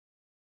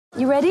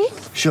You ready?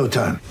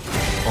 Showtime.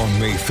 On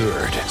May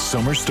 3rd,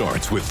 summer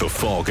starts with The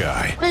Fall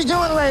Guy. Let's do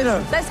it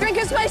later. Let's drink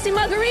a spicy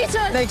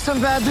margarita. Make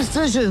some bad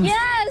decisions.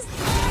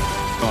 Yes!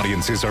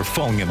 Audiences are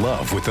falling in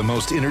love with the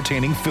most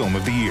entertaining film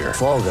of the year.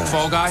 Fall Guy.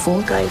 Fall Guy?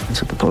 Fall guy.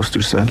 That's what the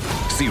poster said.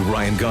 See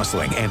Ryan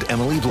Gosling and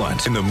Emily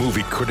Blunt in the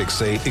movie critics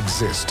say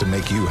exists to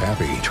make you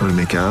happy. Trying to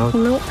make it out?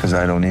 Nope. Because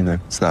I don't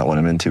either. It's not what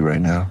I'm into right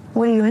now.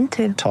 What are you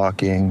into?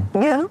 Talking.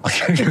 Yeah.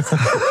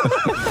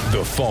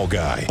 The Fall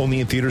Guy.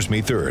 Only in theaters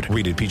May 3rd.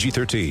 Rated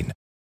PG-13.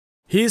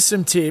 Here's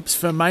some tips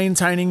for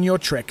maintaining your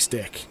Trex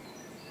deck.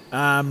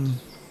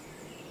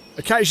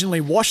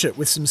 Occasionally wash it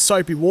with some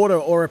soapy water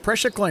or a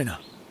pressure cleaner.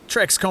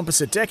 Trex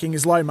composite decking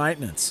is low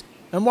maintenance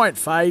and won't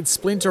fade,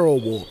 splinter or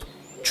warp.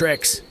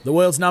 Trex, the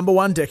world's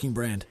 #1 decking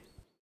brand.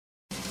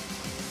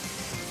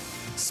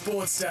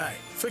 Sports Day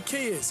for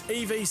Kia's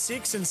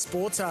EV6 and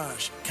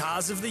Sportage,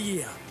 Cars of the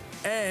Year.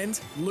 And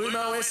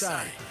Lumo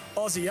SA,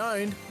 Aussie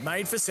owned,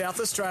 made for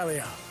South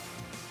Australia.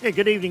 Yeah,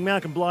 good evening,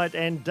 Malcolm Blight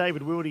and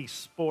David Wildy,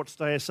 Sports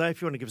Day SA.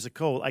 If you want to give us a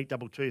call,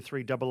 822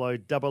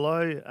 300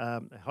 00.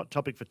 Hot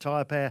topic for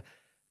Tyre Power.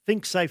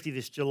 Think safety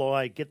this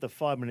July. Get the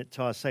 5-minute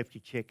tyre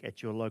safety check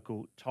at your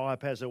local Tyre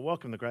Power. So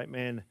welcome the great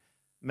man,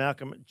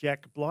 Malcolm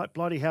Jack Blight.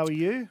 Blighty, how are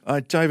you?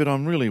 David,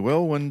 I'm really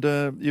well. And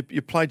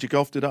you played your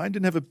golf today.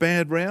 Didn't have a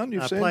bad round,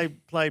 you've said?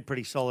 Played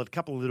pretty solid. A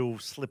couple of little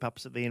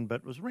slip-ups at the end, but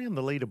it was around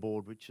the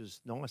leaderboard, which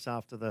is nice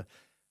after the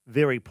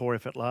very poor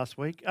effort last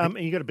week. And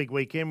you got a big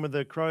weekend with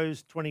the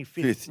Crows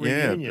 25th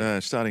reunion. Yeah,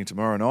 starting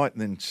tomorrow night,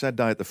 and then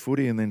Saturday at the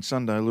footy, and then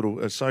Sunday a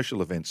little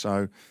social event.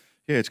 So,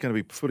 yeah, it's going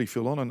to be footy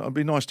full on, and it'd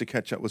be nice to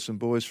catch up with some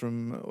boys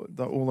from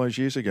all those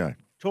years ago.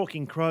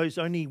 Talking Crows,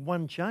 only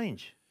one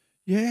change.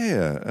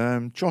 Yeah,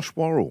 Josh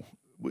Worrell.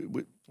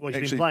 Well,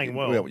 he's been playing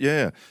well.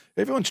 Yeah,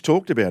 everyone's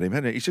talked about him,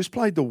 hasn't he? He's just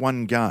played the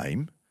one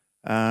game.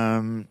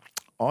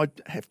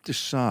 I'd have to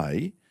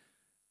say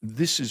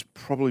this has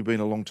probably been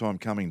a long time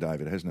coming,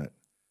 David, hasn't it?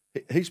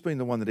 He's been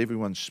the one that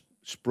everyone's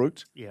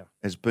spruiked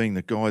as being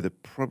the guy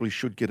that probably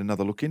should get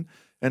another look in.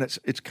 And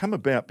it's come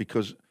about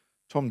because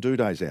Tom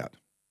Duday's out.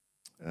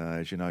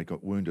 As you know, he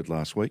got wounded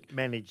last week.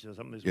 Managed or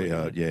something this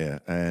week. Yeah.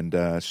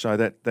 And so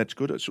that's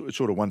good. It's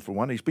sort of 1 for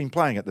 1. He's been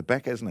playing at the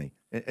back, hasn't he,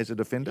 as a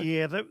defender?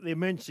 Yeah, the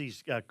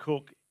emergencies,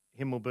 Cook,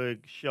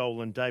 Himmelberg,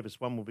 Scholl and Davis,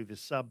 one will be the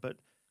sub. But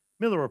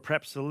Miller are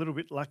perhaps a little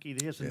bit lucky.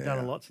 He hasn't done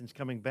a lot since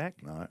coming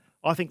back. No.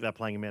 I think they're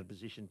playing him out of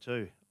position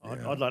too.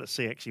 I'd like to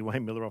see actually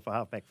Wayne Miller off a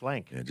half-back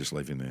flank. Yeah, just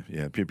leave him there.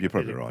 Yeah, you're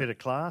probably right. Bit of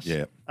class.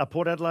 Yeah.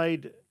 Port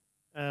Adelaide,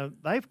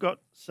 they've got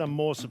some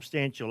more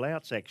substantial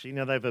outs actually.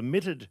 Now, they've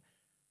omitted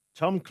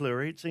Tom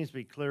Cleary. It seems to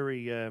be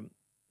Cleary,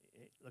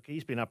 look,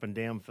 he's been up and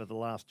down for the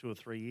last 2 or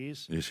 3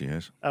 years. Yes, he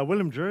has.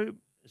 William Drew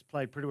has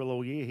played pretty well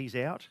all year. He's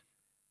out.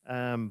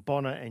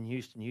 Bonner and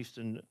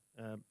Houston.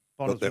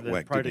 Bonner's with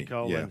the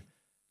protocol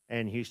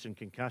and Houston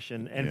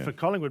concussion. And for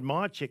Collingwood,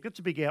 Myercheck, that's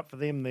a big out for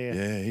them there.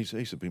 Yeah, he's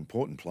an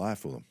important player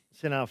for them.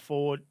 Centre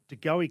forward,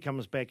 DeGoey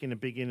comes back in a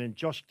big in, and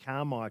Josh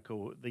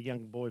Carmichael, the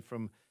young boy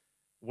from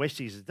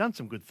Westies, has done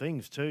some good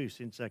things too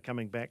since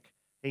coming back.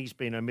 He's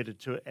been omitted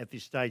to at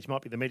this stage,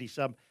 might be the Medi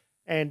sub.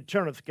 And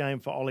turn of the game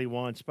for Ollie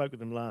Wine. Spoke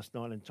with him last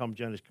night, and Tom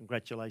Jonas,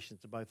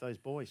 congratulations to both those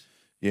boys.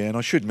 Yeah, and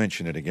I should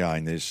mention it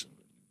again. There's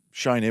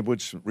Shane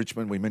Edwards,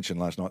 Richmond, we mentioned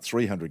last night,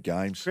 300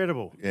 games.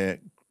 Incredible. Yeah.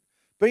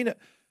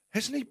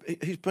 Hasn't he?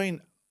 He's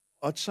been,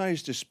 I'd say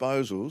his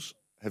disposals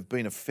have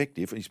been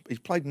effective. He's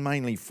played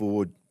mainly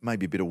forward,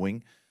 maybe a bit of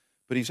wing,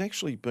 but he's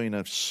actually been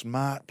a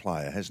smart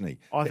player, hasn't he?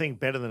 I think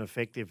better than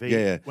effective.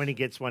 When he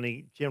gets one,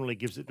 he generally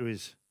gives it to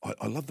his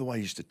I love the way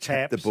he used to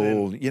tap the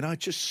ball.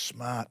 Just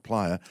smart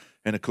player.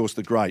 And, of course,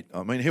 the great.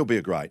 I mean, he'll be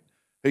a great.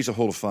 He's a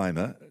Hall of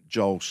Famer,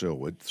 Joel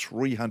Selwood,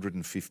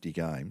 350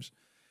 games.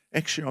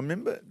 Actually, I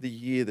remember the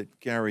year that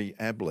Gary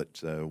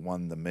Ablett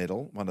won the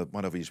medal,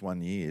 one of his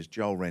 1 years.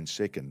 Joel ran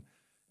second.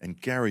 And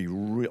Gary,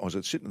 I was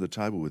sitting at the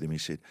table with him, he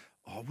said,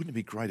 wouldn't it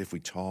be great if we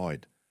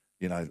tied?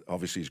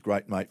 Obviously his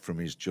great mate from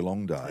his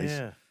Geelong days.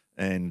 Yeah.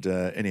 And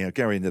anyhow,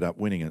 Gary ended up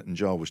winning it, and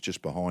Joel was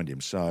just behind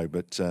him. So,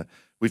 but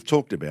we've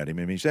talked about him.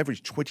 I mean, he's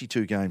averaged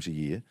 22 games a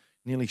year,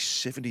 nearly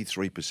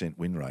 73%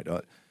 win rate.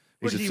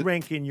 Where does he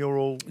rank in your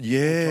all?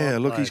 Yeah,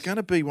 look, players? He's going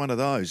to be one of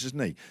those,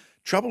 isn't he?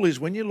 Trouble is,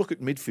 when you look at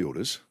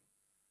midfielders,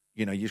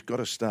 you've got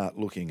to start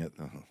looking at.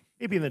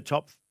 He'd be in the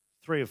top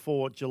 3 or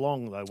 4 at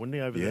Geelong, though, wouldn't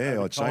he?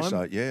 Over I'd say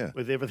so. Yeah,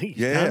 with everything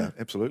he's done. done.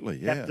 Absolutely.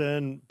 Yeah,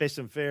 captain, best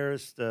and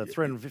fairest,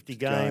 350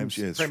 games,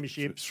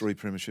 premierships, 3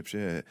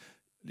 premierships.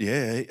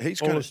 Yeah,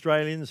 he's all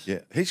Australians.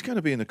 Yeah, he's going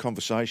to be in the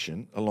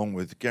conversation along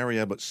with Gary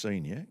Ablett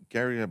Senior,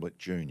 Gary Ablett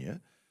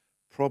Junior,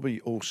 probably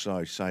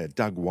also say a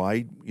Doug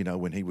Wade.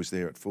 When he was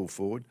there at full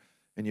forward,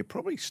 and you're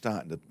probably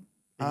starting to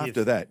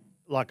after that,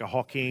 like a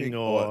Hocking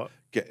or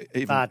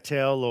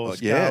Bartel or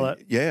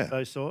Scarlett,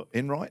 those sort.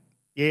 Enright.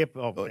 Yeah,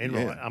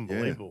 Enright,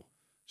 unbelievable.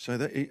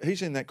 So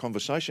he's in that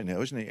conversation now,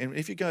 isn't he? And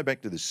if you go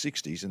back to the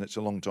 60s, and it's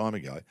a long time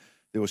ago,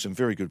 there were some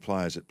very good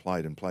players that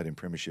played in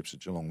premierships at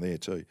Geelong there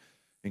too.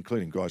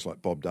 including guys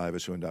like Bob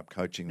Davis who end up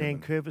coaching them.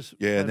 Dan Curvis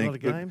Yeah, played a lot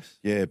of games.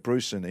 Yeah,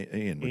 Bruce and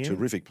Ian were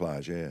terrific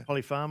players, yeah.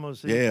 Polly Farmer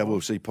was there. Yeah,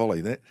 we'll see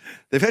Polly.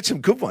 They've had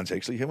some good ones,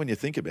 actually, when you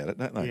think about it,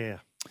 don't they?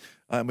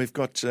 Yeah. We've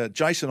got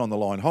Jason on the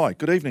line. Hi,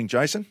 good evening,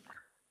 Jason.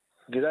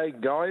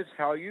 G'day, guys.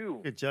 How are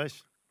you? Good,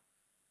 Jace.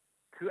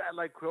 To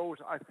Adelaide Crows,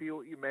 I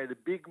feel you made a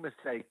big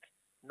mistake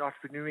not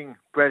renewing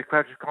Brad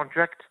Crouch's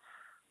contract.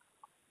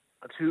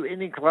 To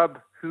any club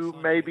who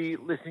may be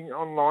listening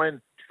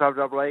online to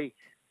 5AA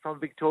from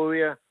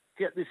Victoria,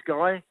 get this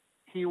guy.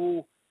 He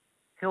will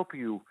help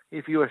you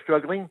if you are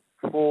struggling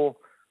for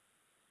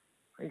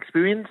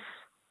experience.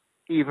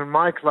 Even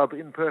my club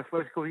in Perth,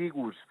 West Coast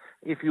Eagles,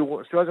 if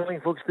you're struggling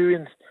for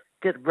experience,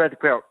 get Brad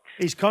Crouch.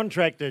 He's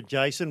contracted,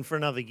 Jason, for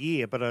another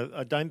year, but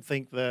I don't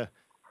think the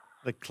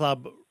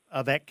club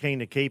are that keen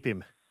to keep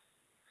him.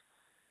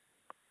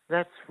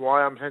 That's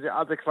why I'm saying to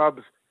other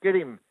clubs, get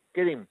him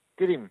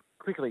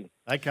quickly.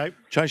 Okay.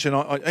 Jason,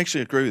 I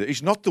actually agree with it.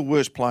 He's not the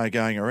worst player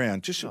going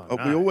around.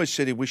 We always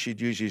said he wished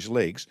he'd use his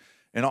legs,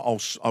 and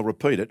I'll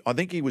repeat it. I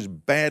think he was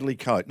badly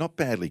coached. Not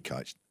badly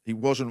coached. He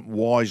wasn't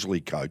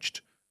wisely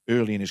coached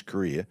early in his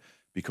career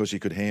because he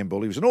could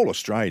handball. He was an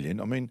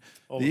All-Australian. I mean,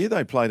 the year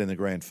they played in the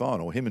grand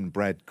final, him and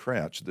Brad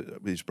Crouch,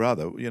 his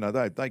brother,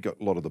 they got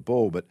a lot of the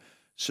ball. But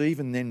see,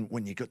 even then,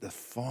 when you got the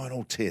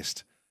final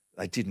test,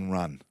 they didn't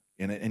run.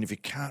 And if you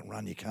can't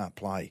run, you can't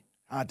play.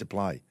 Hard to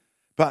play.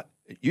 But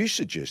you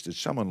suggested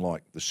someone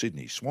like the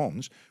Sydney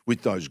Swans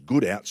with those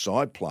good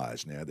outside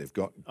players now. They've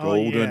got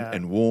Golden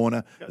and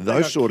Warner,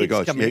 those sort of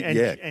guys.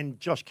 And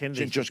Josh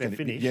Kennedy.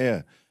 Finished.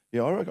 Yeah.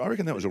 Yeah, I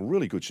reckon that was a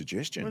really good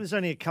suggestion. Well, there's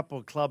only a couple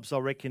of clubs I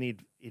reckon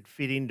he'd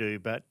fit into,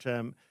 but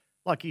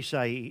like you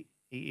say,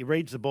 he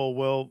reads the ball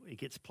well, he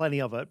gets plenty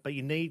of it, but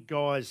you need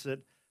guys that...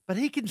 But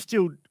he can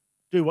still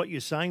do what you're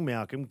saying,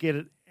 Malcolm, get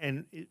it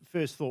and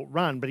first thought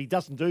run, but he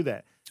doesn't do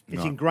that.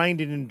 It's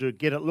ingrained in him to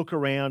get it, look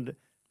around,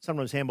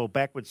 sometimes handball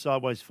backwards,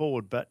 sideways,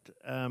 forward, but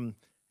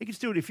he can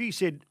still... If you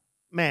said,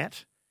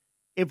 Matt,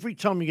 every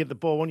time you get the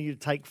ball, I want you to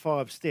take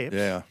 5 steps...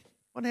 Yeah.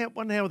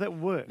 Wonder how that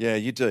would work. Yeah,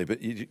 you do,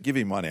 but you give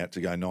him one out to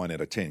go 9 out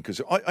of 10.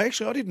 Because I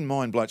didn't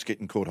mind blokes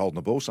getting caught holding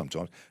the ball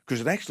sometimes because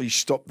it actually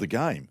stopped the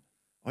game.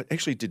 I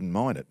actually didn't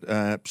mind it.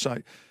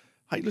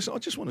 Hey, listen, I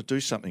just want to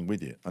do something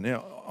with you.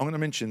 Now, I'm going to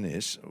mention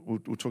this. We'll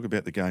talk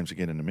about the games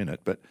again in a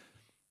minute. But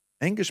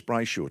Angus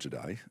Brayshaw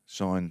today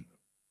signed.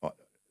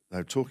 They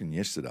were talking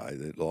yesterday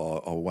that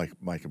I'll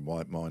make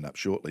my mind up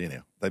shortly.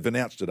 Anyhow, they've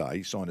announced today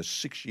he signed a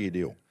 6-year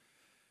deal.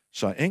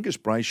 So Angus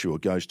Brayshaw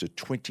goes to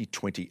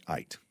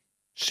 2028.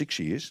 6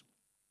 years.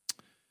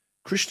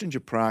 Christian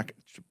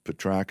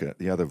Petrarca,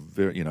 the other,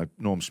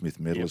 Norm Smith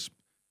medalist,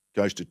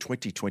 goes to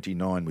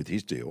 2029 with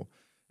his deal,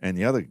 and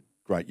the other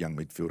great young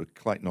midfielder,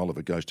 Clayton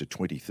Oliver, goes to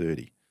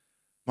 2030.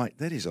 Mate,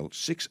 that is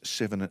 6,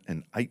 7,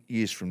 and 8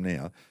 years from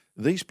now.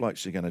 These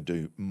blokes are going to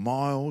do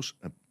miles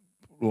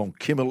along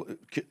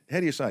how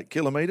do you say it?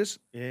 Kilometres?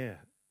 Yeah,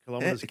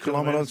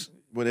 kilometres.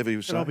 Whatever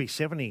you say. I'll be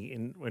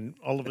 70 when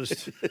Oliver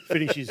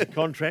finishes the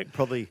contract.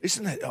 Probably.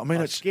 Isn't that? I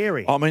mean, it's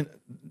scary. I mean.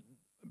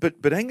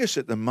 But Angus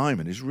at the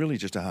moment is really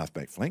just a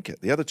halfback flanker.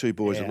 The other two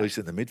boys, at least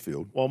in the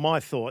midfield. Well,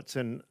 my thoughts,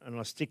 and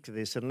I stick to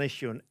this,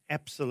 unless you're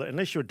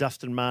a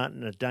Dustin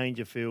Martin, a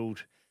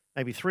Dangerfield,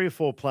 maybe 3 or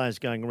 4 players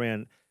going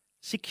around.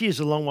 6 years is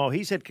a long while.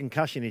 He's had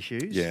concussion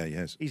issues. Yeah, he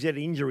has. He's had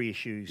injury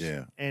issues.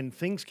 Yeah. And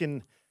things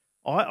can...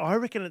 I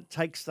reckon it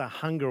takes the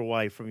hunger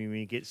away from him when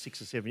you get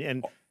 6 or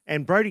 7.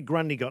 And Brodie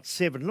Grundy got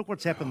 7. Look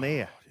what's happened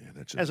there.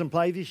 Yeah, hasn't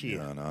played this year.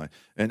 Yeah, I know.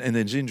 And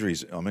there's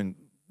injuries. I mean...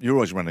 You're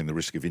always running the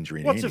risk of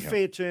injury. What's a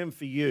fair term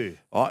for you?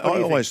 I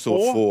always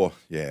thought 4.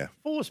 Yeah,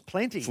 4's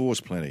plenty. 4's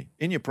plenty.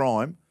 In your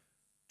prime,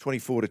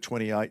 24 to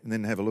 28, and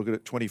then have a look at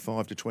it.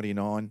 25 to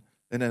 29,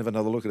 then have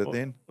another look at it.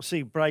 Then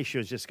see,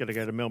 Brayshaw's just got to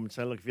go to Melbourne and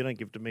say, look, if you don't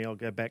give it to me, I'll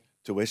go back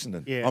to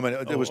Essendon. Yeah, I mean,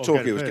 there was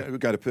talk he was going to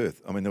go to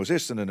Perth. I mean, there was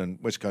Essendon and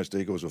West Coast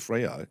Eagles or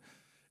Freo,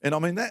 and I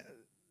mean that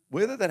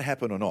whether that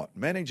happened or not,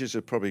 managers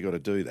have probably got to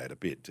do that a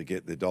bit to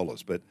get their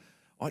dollars. But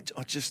I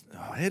just,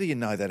 how do you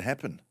know that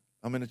happened?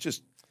 I mean, it's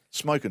just.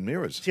 Smoke and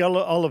mirrors. See,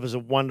 Oliver's a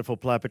wonderful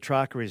player.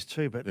 Petrarca is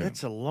too, but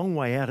that's a long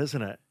way out,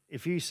 isn't it?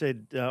 If you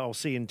said, I'll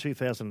see you in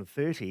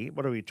 2030,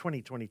 what are we,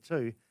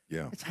 2022?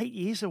 Yeah. It's 8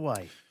 years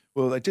away.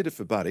 Well, they did it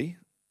for Buddy.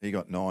 He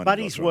got 9.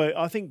 Buddy's worked.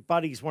 I think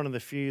Buddy's one of the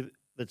few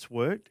that's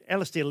worked.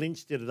 Alistair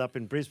Lynch did it up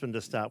in Brisbane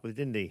to start with,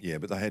 didn't he? Yeah,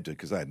 but they had to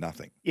because they had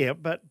nothing. Yeah,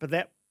 but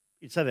that,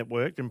 you'd say that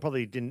worked and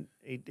probably didn't.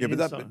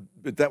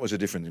 But that was a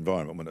different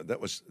environment. It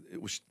was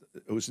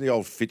the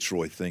old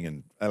Fitzroy thing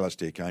and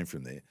Alistair came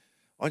from there.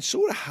 I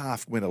sort of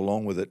half went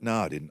along with it. No,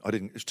 I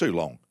didn't. It's too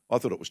long. I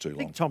thought it was too long.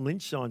 I think Tom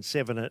Lynch signed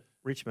 7 at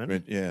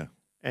Richmond. Yeah.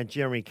 And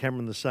Jeremy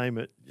Cameron the same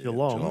at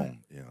Geelong.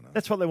 Yeah, I know.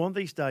 That's what they want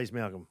these days,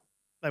 Malcolm.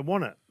 They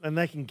want it, and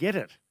they can get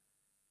it.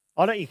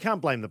 You can't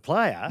blame the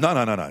player. No.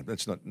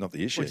 That's not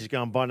the issue. We're just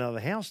going to buy another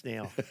house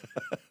now.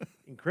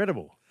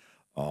 Incredible.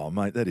 Oh,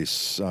 mate, that is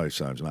so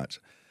much.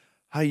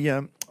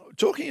 Hey,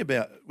 talking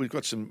about, we've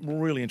got some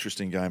really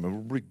interesting game,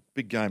 a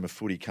big game of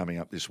footy coming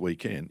up this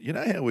weekend. You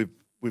know how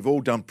we've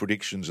all done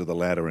predictions of the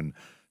ladder, and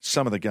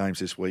some of the games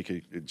this week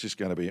are just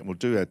going to be, and we'll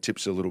do our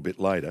tips a little bit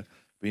later,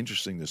 Be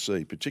interesting to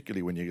see,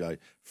 particularly when you go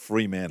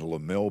Fremantle or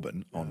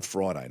Melbourne on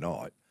Friday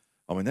night.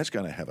 I mean, that's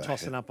going to have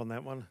Tossing up on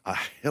that one. a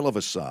hell of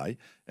a say.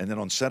 And then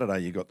on Saturday,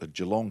 you got the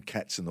Geelong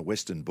Cats and the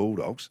Western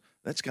Bulldogs.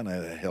 That's going to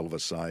have a hell of a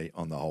say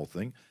on the whole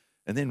thing.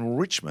 And then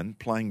Richmond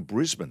playing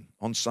Brisbane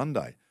on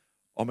Sunday.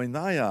 I mean,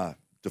 they are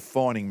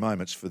defining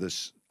moments for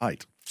this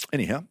 8.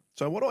 Anyhow,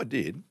 so what I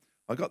did,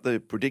 I got the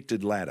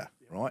predicted ladder,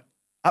 right?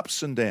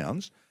 Ups and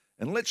downs.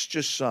 And let's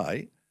just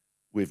say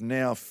we've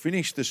now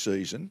finished the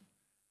season,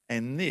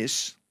 and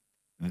this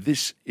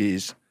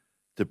is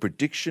the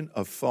prediction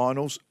of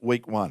finals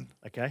week 1.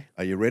 Okay.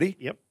 Are you ready?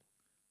 Yep.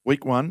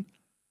 Week 1,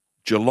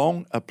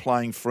 Geelong are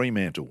playing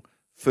Fremantle.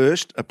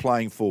 First are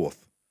playing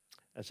fourth.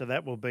 So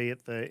that will be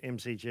at the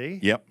MCG.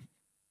 Yep.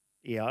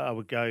 Yeah, I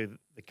would go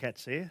the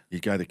Cats there. You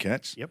go the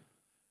Cats. Yep.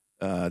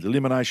 The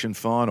elimination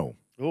final.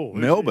 Oh,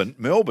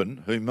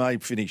 Melbourne, who may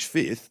finish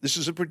 5th. This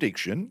is a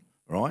prediction,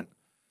 right?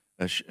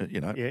 Yeah,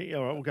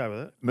 all right, we'll go with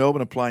it.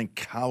 Melbourne are playing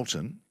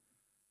Carlton,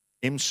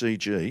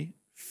 MCG,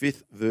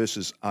 5th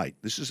versus 8th.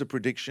 This is a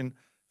prediction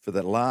for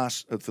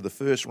the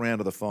first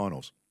round of the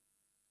finals.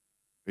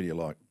 Who do you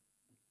like,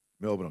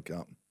 Melbourne or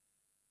Carlton?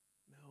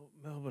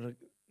 Melbourne.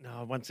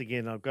 No, once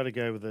again, I've got to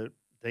go with the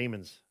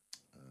Demons.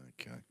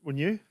 Okay. Wouldn't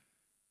you?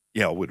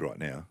 Yeah, I would right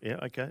now. Yeah,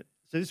 okay.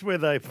 So this is where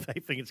they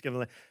think it's going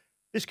to.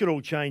 This could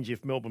all change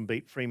if Melbourne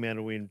beat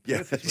Fremantle in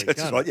Perth this week.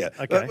 That's right. Yeah.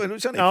 Okay. Well,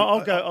 it's only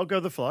I'll go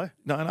the flow.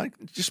 No,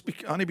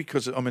 only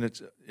because I mean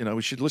it's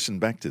we should listen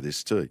back to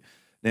this too.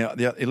 Now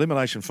the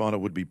elimination final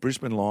would be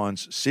Brisbane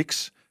Lions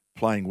 6th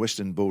playing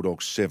Western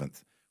Bulldogs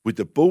 7th, with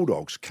the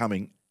Bulldogs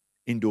coming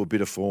into a bit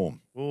of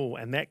form. Oh,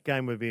 and that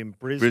game would be in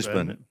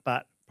Brisbane.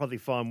 But probably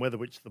fine weather,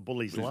 which the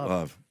Bullies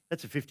love.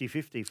 That's a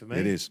 50-50 for me.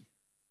 It is.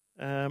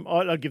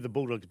 I'd give the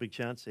Bulldogs a big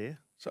chance there.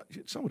 So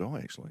would I,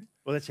 actually.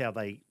 Well, that's how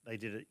they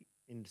did it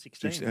in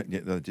 16. Yeah,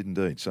 they did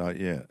indeed. So,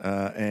 yeah.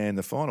 And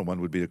the final one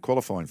would be the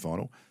qualifying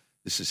final.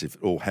 This is if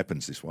it all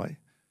happens this way.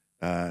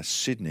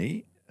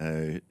 Sydney,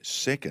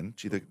 second.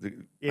 Gee,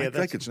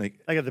 they could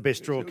sneak. They got the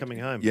best draw coming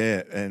home.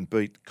 Yeah, and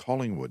beat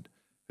Collingwood,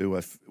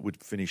 who would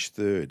finish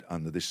 3rd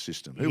under this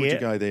system. Who would you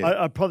go there?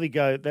 I'd probably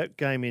go that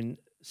game in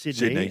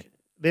Sydney.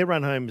 Their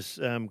run home's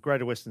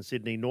Greater Western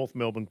Sydney, North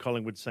Melbourne,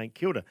 Collingwood, St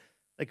Kilda.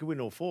 They could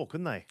win all 4,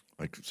 couldn't they?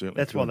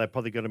 That's why they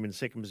probably got them in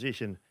second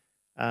position.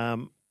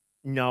 I'd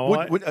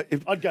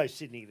go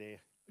Sydney there.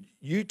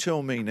 You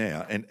tell me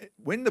now, and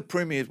when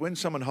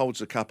someone holds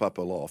the cup up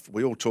aloft,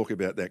 we all talk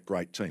about that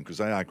great team because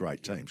they are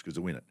great teams because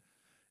they win it.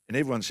 And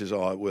everyone says,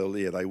 oh, well,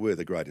 yeah, they were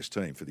the greatest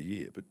team for the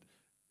year. But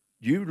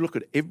you look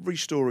at every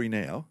story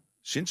now,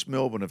 since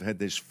Melbourne have had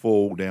this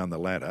fall down the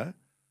ladder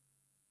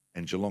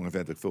and Geelong have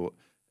had the fall,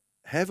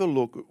 have a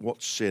look at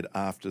what's said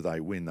after they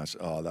win. They say,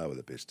 oh, they were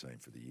the best team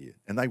for the year.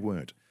 And they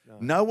weren't.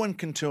 No one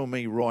can tell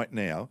me right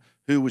now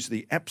who was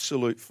the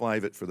absolute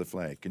favourite for the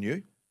flag. Can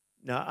you?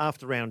 No,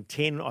 after round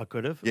 10, I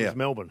could have. It was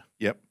Melbourne.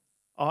 Yep.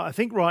 I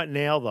think right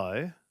now,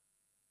 though,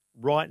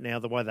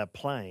 the way they're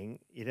playing,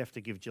 you'd have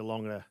to give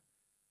Geelong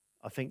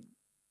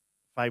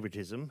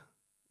favouritism,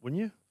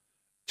 wouldn't you?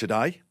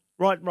 Today?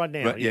 Right now.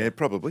 Right, yeah,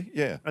 probably,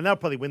 yeah. And they'll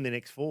probably win the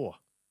next 4.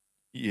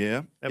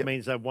 Yeah. That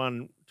means they've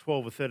won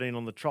 12 or 13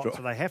 on the trot,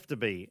 so they have to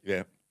be.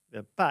 Yeah.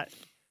 But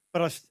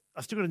I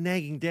still got a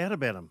nagging doubt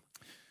about them.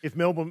 If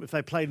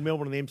they played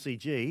Melbourne in the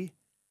MCG,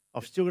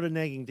 I've still got a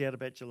nagging doubt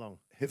about Geelong.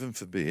 Heaven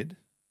forbid,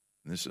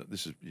 and this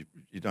is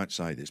you don't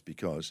say this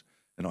because,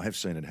 and I have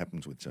seen it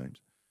happens with teams,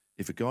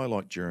 if a guy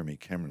like Jeremy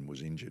Cameron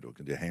was injured or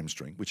a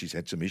hamstring, which he's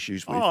had some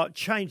issues with. Oh, it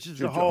changes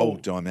the whole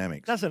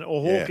dynamics. Doesn't it?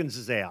 Or Hawkins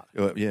is out.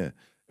 Yeah.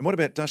 And what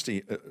about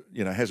Dusty,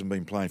 hasn't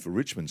been playing for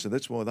Richmond, so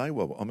that's why they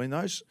wobble. I mean,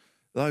 those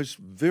players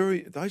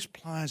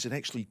that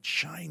actually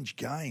change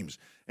games.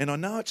 And I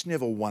know it's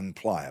never one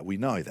player. We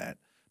know that.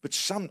 But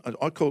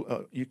I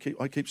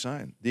keep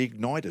saying, the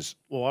igniters.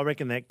 Well, I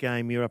reckon that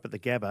game you're up at the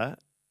Gabba,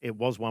 it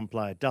was one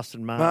player.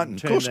 Dustin Martin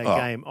turned that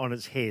game on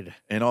its head.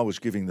 And I was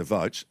giving the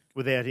votes.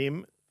 Without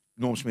him.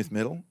 Norm Smith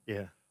medal.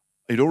 Yeah.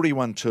 He'd already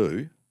won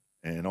 2.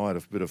 And I had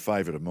a bit of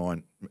favourite of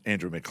mine,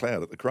 Andrew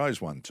McLeod at the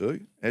Crows won 2,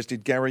 as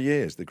did Gary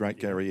Ayres, the great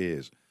Gary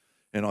Ayres.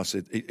 And I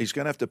said, he's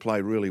going to have to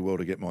play really well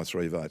to get my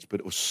 3 votes. But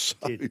it was so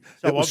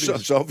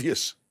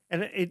obvious.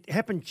 And it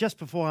happened just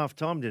before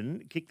half-time,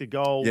 didn't it? Kicked the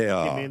goal,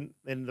 then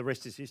the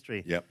rest is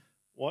history. Yep.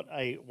 What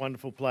a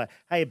wonderful player.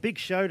 Hey, a big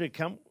show to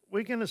come.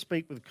 We're going to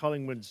speak with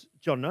Collingwood's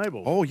John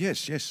Noble. Oh,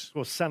 yes. Of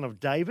course, son of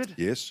David.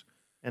 Yes.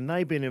 And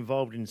they've been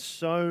involved in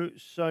so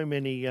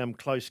many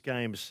close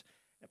games.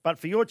 But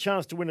for your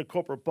chance to win a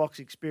corporate box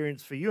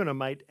experience for you and a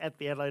mate at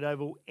the Adelaide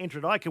Oval, enter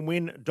at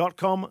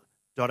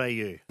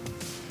iCanWin.com.au.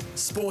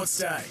 Sports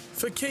Day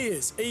for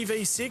Kia's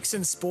EV6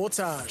 and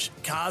Sportage,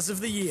 Cars of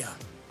the Year.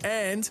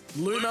 And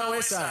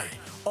Lumo SA,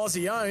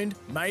 Aussie-owned,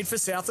 made for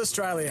South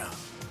Australia.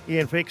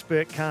 Yeah, and for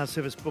expert car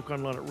service, book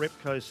online at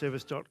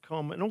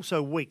repcoservice.com. And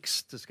also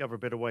Weeks. Discover a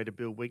better way to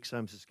build Weeks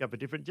homes. Discover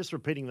different. Just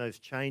repeating those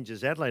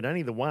changes. Adelaide,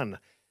 only the one.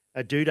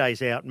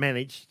 Duday's out,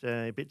 managed.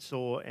 A bit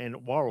sore.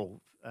 And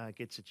Worrell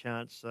gets a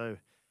chance. So,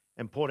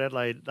 and Port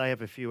Adelaide, they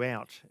have a few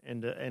out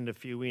and a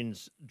few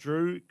ins.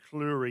 Drew,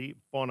 Cleary,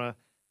 Bonner,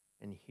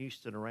 and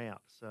Houston are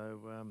out. So,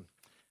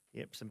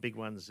 yep, some big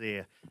ones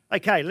there.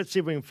 Okay, let's see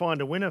if we can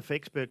find a winner for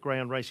Expert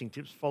Greyhound Racing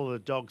Tips. Follow the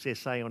Dogs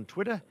SA on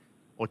Twitter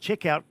or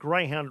check out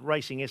Greyhound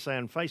Racing SA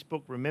on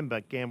Facebook.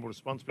 Remember, gamble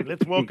responsibly.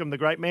 Let's welcome the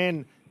great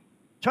man,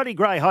 Toddy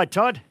Gray. Hi,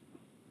 Todd.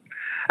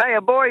 Hey,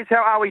 boys,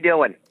 how are we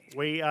doing?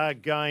 We are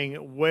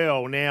going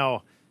well.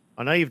 Now,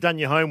 I know you've done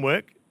your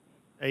homework.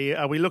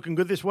 Are we looking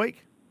good this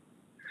week?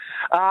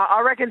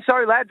 I reckon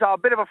so, lads. I'm a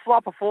bit of a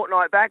flop a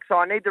fortnight back, so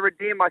I need to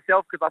redeem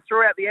myself because I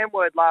threw out the M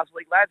word last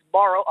week, lads.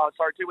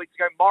 2 weeks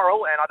ago,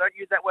 moral, and I don't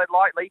use that word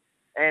lightly.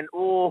 And, it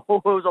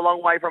was a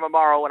long way from a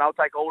moral, and I'll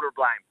take all the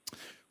blame.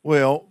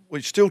 Well,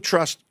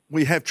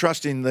 we have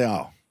trust in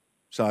thou.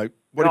 So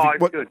what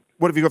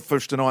have you got for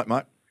us tonight,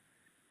 mate?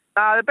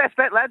 The best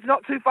bet, lads,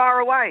 not too far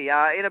away.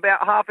 In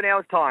about half an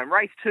hour's time.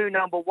 Race 2,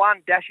 number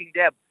 1, Dashing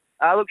Deb.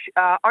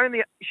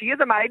 She is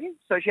a maiden,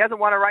 so she hasn't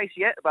won a race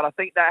yet, but I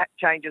think that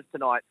changes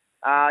tonight.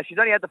 She's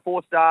only had the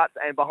 4 starts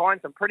and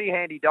behind some pretty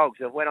handy dogs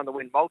who have went on to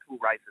win multiple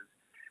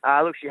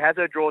races. She has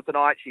her draw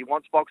tonight. She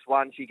wants box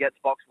 1. She gets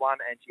box 1,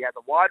 and she has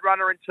a wide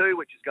runner in 2,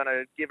 which is going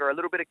to give her a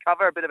little bit of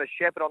cover, a bit of a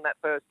shepherd on that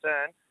first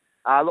turn.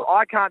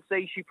 I can't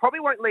see. She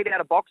probably won't lead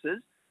out of boxes,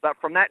 but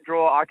from that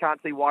draw, I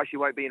can't see why she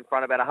won't be in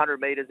front about 100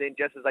 metres in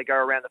just as they go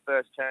around the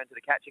first turn to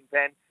the catching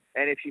pen.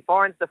 And if she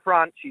finds the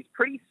front, she's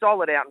pretty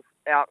solid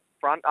out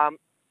front.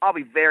 I'll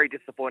be very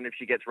disappointed if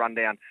she gets run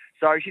down.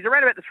 So she's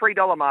around about the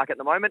 $3 mark at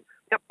the moment.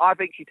 Yep, I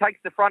think she takes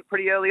the front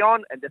pretty early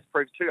on and this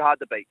proves too hard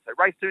to beat. So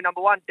race 2, number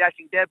 1,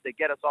 Dashing Deb, to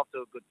get us off to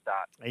a good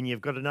start. And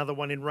you've got another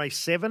one in race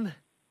 7?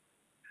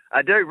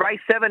 I do. Race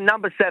 7,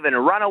 number 7,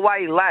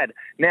 Runaway Lad.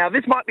 Now,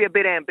 this might be a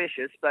bit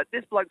ambitious, but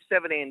this bloke's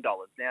 $17.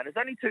 Now, there's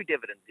only 2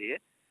 dividends here,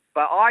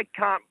 but I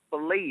can't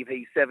believe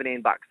he's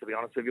 $17, to be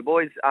honest with you,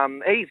 boys.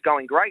 He's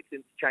going great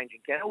since changing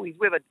kennel. He's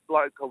with a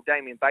bloke called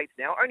Damien Bates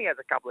now. Only has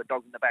a couple of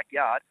dogs in the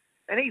backyard.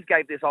 And he's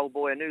gave this old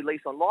boy a new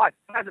lease on life.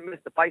 He hasn't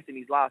missed a place in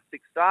his last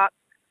 6 starts.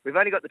 We've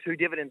only got the 2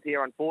 dividends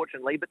here,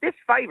 unfortunately. But this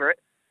favourite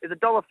is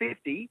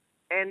 $1.50,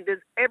 and there's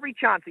every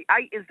chance. The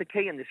 8 is the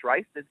key in this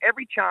race. There's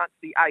every chance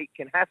the 8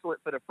 can hassle it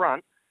for the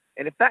front.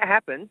 And if that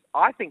happens,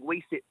 I think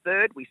we sit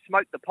third. We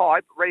smoke the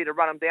pipe, ready to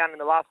run them down in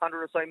the last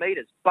 100 or so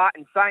metres. But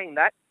in saying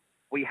that,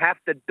 we have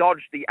to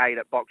dodge the 8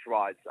 at box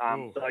rise.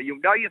 So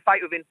you'll know your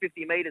fate within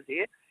 50 metres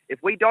here. If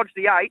we dodge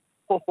the 8,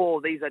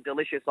 these are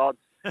delicious odds.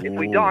 If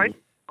we don't,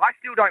 I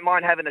still don't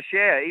mind having a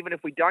share, even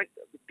if we don't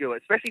do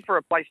it, especially for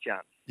a place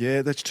chance.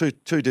 Yeah, that's two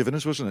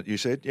dividends, wasn't it? You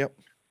said, yep.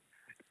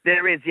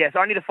 There is, yes.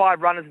 Only the 5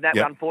 runners in that,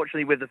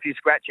 unfortunately, with a few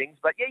scratchings.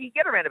 But, yeah, you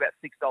get around about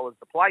 $6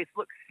 the place.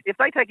 Look, if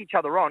they take each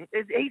other on,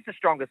 he's the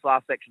strongest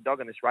last section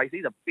dog in this race.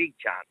 He's a big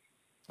chance.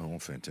 Oh,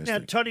 fantastic. Now,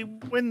 Toddy,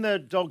 when the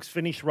dogs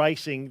finish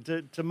racing,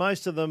 do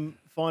most of them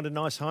find a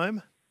nice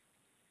home?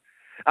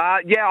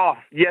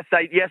 Yes,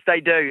 they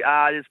do.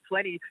 There's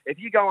plenty. If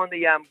you go on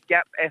the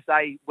Gap SA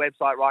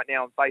website right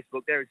now on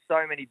Facebook, there is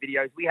so many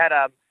videos. We had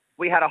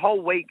a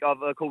whole week of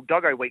called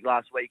Doggo Week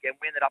last week, and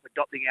we ended up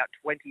adopting out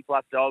 20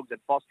 plus dogs and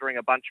fostering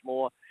a bunch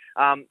more.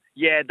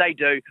 They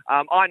do.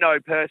 I know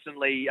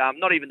personally,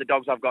 not even the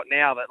dogs I've got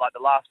now, but like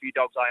the last few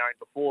dogs I owned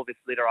before this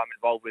litter I'm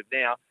involved with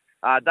now.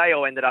 They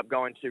all ended up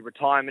going to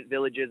retirement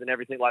villages and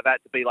everything like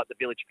that to be like the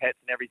village pets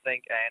and everything,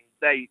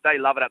 and they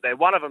love it up there.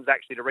 One of them's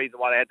actually the reason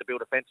why they had to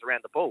build a fence around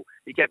the pool.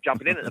 He kept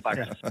jumping in at the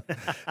buckets.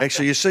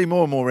 Actually, you see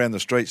more and more around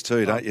the streets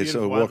too, don't you?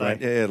 Sort of walk around.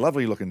 They? Yeah,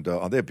 lovely looking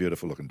dogs. Oh, they're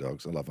beautiful looking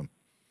dogs. I love them.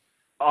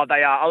 Oh,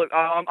 they are.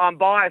 I'm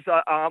biased.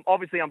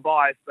 Obviously, I'm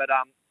biased, but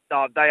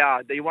no, they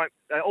are.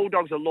 All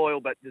dogs are loyal,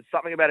 but there's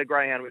something about a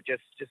greyhound which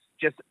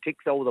just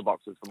ticks all the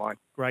boxes for mine.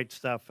 Great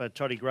stuff.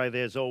 Toddy Gray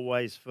there, as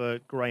always, for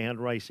Greyhound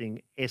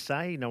Racing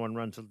SA. No one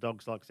runs the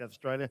dogs like South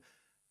Australia.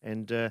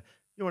 And you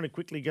want to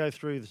quickly go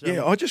through the...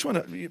 Yeah, I just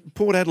want to...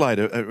 Port Adelaide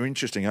are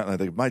interesting, aren't they?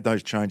 They've made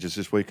those changes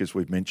this week, as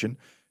we've mentioned.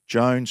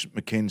 Jones,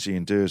 McKenzie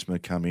and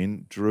Dersma come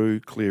in. Drew,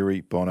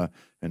 Cleary, Bonner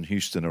and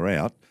Houston are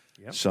out.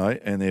 Yep. So,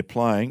 and they're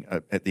playing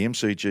at the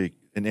MCG.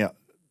 And now,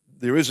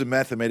 there is a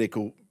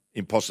mathematical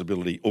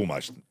impossibility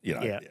almost,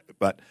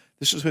 but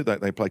this is who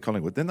they play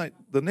Collingwood. Then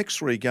the next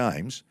 3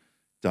 games,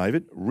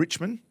 David,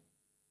 Richmond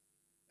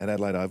at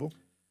Adelaide Oval.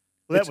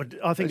 Well,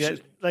 I think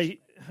that they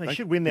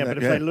should win there, but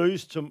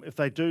if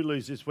they do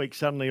lose this week,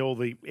 suddenly all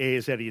the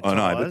air's out of your tyres.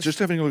 I know, but just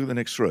having a look at the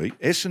next 3,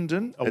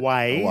 Essendon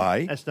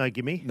away. That's no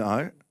gimme.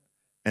 No,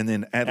 and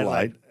then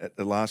Adelaide at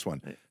the last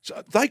one.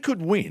 So they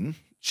could win.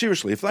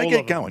 Seriously, if they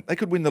get going, they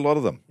could win the lot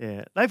of them.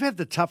 Yeah, they've had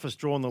the toughest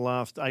draw in the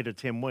last 8 or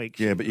 10 weeks.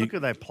 Yeah, but look who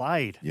they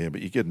played. Yeah,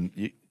 but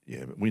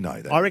but we know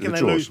that. I reckon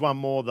they lose one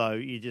more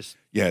though.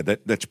 Yeah,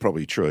 that's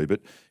probably true. But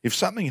if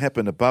something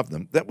happened above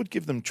them, that would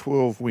give them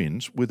 12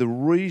 wins with a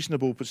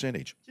reasonable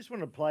percentage. Just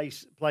want to play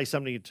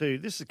something too.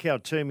 This is Cal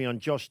Toomey on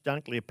Josh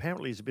Dunkley.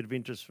 Apparently, there's a bit of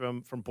interest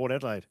from Port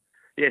Adelaide.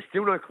 Yeah,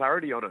 still no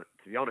clarity on it,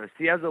 to be honest.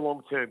 He has a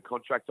long-term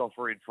contract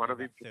offer in front of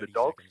him from the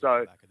Dogs,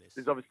 so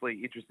there's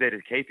obviously interest there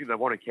to keep him. They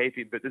want to keep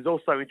him, but there's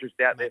also interest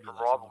out there from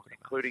rivals,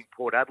 including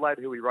Port Adelaide,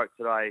 who we wrote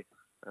today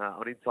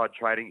on Inside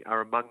Trading, are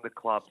among the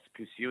clubs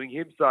pursuing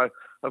him. So,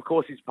 of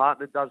course, his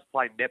partner does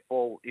play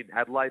netball in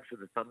Adelaide for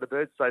the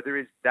Thunderbirds, so there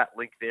is that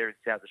link there in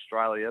South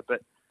Australia.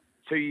 But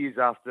 2 years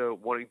after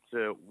wanting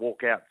to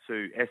walk out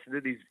to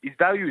Essendon. His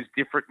value is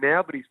different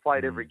now, but he's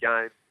played every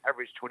game,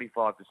 averaged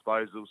 25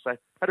 disposals, so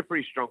had a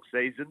pretty strong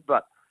season.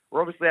 But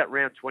we're obviously at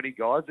round 20,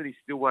 guys, and he's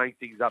still weighing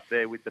things up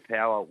there with the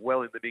power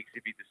well in the mix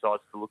if he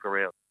decides to look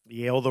around.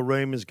 Yeah, all the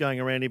rumours going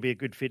around, he'd be a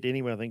good fit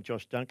anyway. I think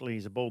Josh Dunkley,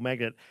 he's a ball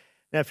magnet.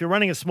 Now, if you're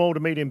running a small to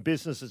medium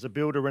business as a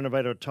builder,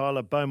 renovator, or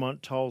tiler,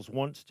 Beaumont Tiles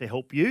wants to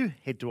help you.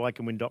 Head to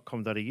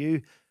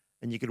iCanWin.com.au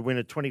and you could win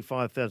a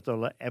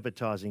 $25,000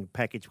 advertising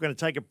package. We're going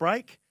to take a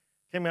break.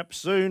 Coming up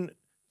soon,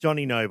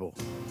 Johnny Noble.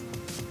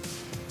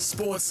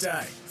 Sports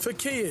Day for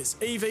Kia's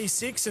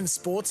EV6 and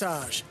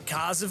Sportage,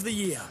 Cars of the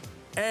Year.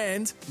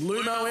 And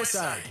Lumo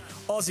SA,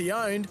 Aussie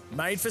owned,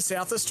 made for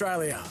South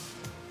Australia.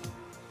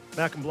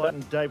 Malcolm Blight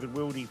and David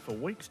Wildy for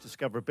Weeks.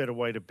 Discover a better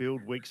way to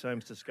build. Weeks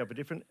Homes discover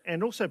different.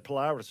 And also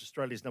Polaris,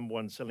 Australia's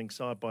 #1 selling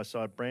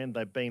side-by-side brand.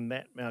 They've been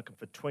that, Malcolm,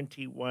 for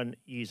 21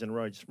 years in a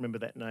row. Just remember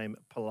that name,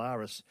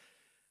 Polaris.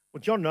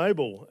 Well, John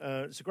Noble,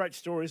 it's a great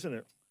story, isn't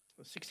it?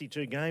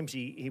 62 games.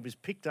 He was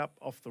picked up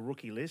off the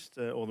rookie list,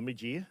 or the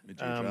mid-year.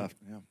 Mid-year draft,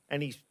 yeah.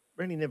 And he's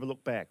really never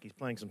looked back. He's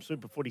playing some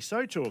super footy.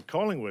 So too at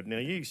Collingwood. Now,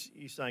 you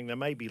saying they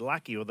may be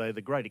lucky or they're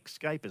the great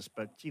escapists,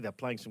 but, gee, they're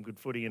playing some good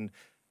footy,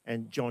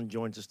 and John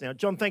joins us now.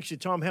 John, thanks for your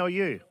time. How are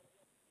you?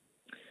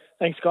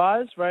 Thanks,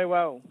 guys. Very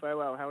well. Very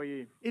well. How are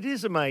you? It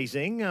is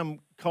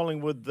amazing.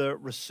 Collingwood, the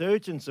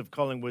resurgence of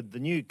Collingwood, the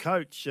new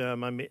coach. I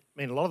mean,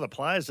 a lot of the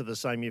players are the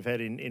same you've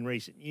had in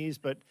recent years,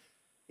 but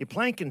you're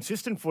playing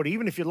consistent footy.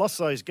 Even if you lost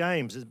those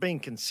games, it's been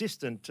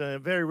consistent,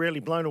 very rarely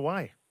blown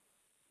away.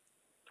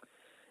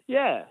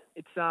 Yeah,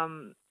 it's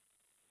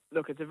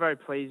look, it's a very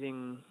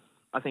pleasing,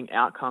 I think,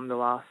 outcome the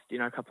last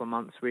couple of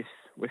months with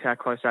how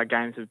close our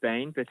games have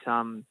been. But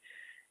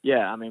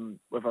yeah, I mean,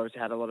 we've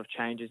obviously had a lot of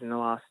changes in the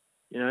last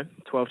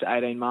 12 to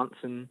 18 months,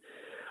 and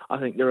I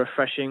think the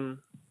refreshing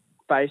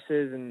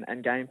bases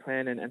and game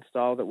plan and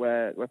style that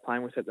we're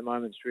playing with at the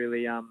moment is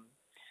really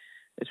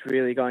it's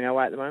really going our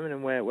way at the moment,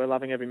 and we're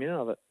loving every minute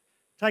of it.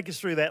 Take us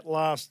through that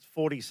last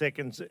 40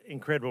 seconds.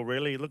 Incredible,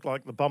 really. It looked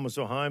like the Bombers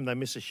were home. They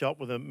missed a shot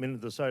with a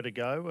minute or so to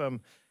go.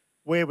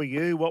 Where were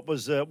you? What were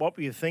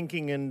you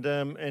thinking? And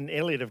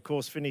Elliott, of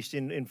course, finished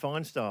in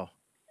fine style.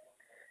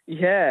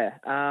 Yeah.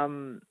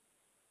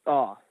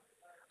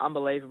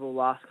 Unbelievable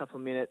last couple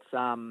of minutes.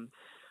 I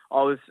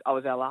was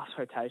our last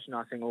rotation,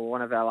 I think, or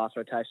one of our last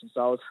rotations.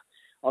 So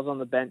I was on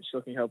the bench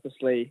looking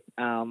helplessly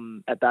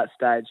at that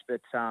stage.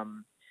 But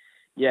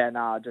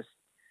just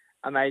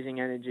amazing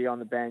energy on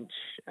the bench.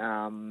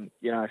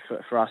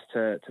 For us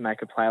to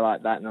make a play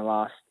like that in the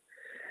last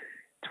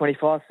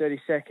 25,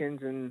 30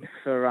 seconds, and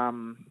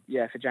for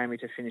Jamie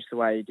to finish the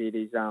way he did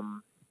is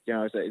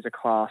is a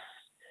class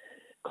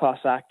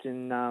act,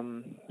 and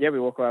we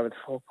walk away with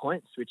 4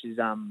 points, which is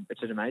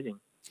amazing.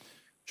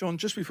 John,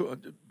 just before I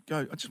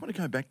go, I just want to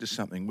go back to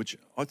something which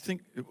I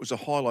think it was a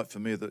highlight for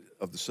me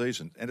of the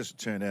season, and as it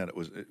turned out, it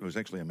was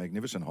actually a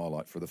magnificent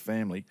highlight for the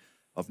family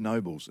of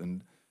Nobles.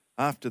 And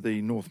after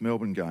the North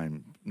Melbourne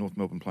game, North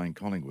Melbourne playing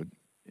Collingwood,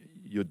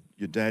 your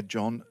dad,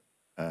 John,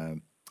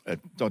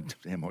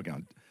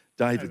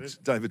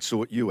 David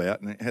sought you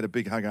out and had a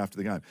big hug after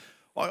the game.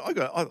 I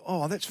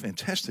go, that's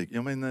fantastic.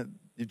 I mean,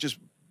 you've just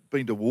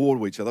been to war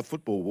with each other,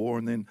 football war,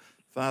 and then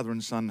father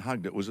and son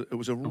hugged. It was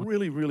a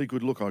really, really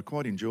good look. I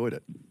quite enjoyed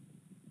it.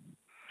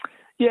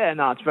 Yeah,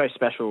 no, it's very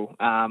special.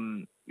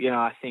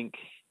 I think,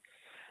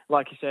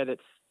 like you said,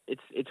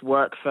 it's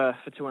work for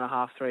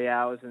 2.5, 3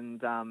 hours,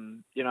 and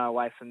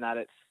away from that,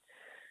 it's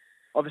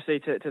obviously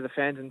to the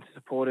fans and to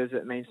supporters,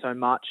 it means so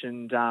much.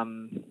 And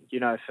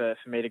for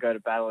me to go to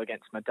battle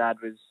against my dad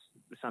was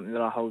something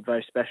that I hold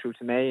very special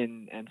to me,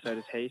 and so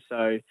does he.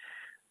 So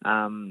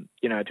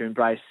to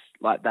embrace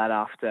like that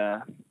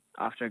after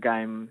a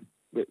game,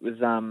 it was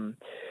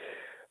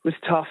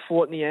tough.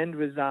 Fought in the end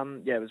was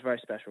it was very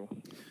special.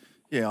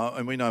 Yeah,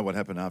 and we know what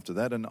happened after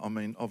that. And I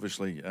mean,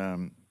 obviously,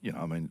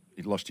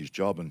 he lost his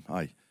job, and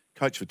hey,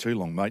 coach for too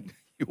long, mate,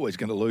 you're always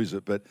going to lose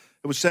it. But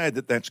it was sad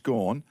that that's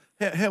gone.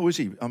 How is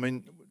he? I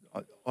mean,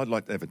 I'd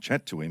like to have a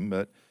chat to him,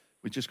 but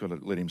we just got to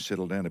let him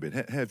settle down a bit.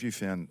 How have you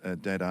found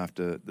Dad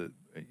after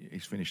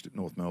he's finished at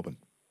North Melbourne?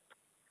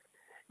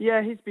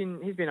 Yeah, he's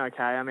been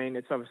okay. I mean,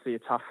 it's obviously a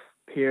tough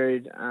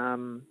period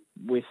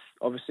with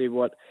obviously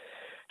what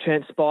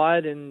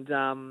transpired, and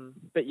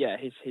but yeah,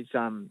 he's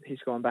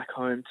gone back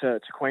home to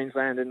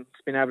Queensland and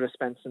has been able to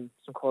spend some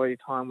quality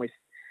time with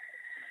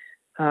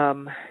my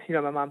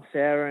mum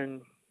Sarah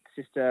and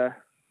sister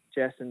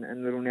Jess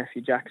and little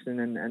nephew Jackson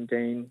and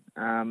Dean,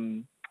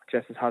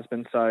 Jess's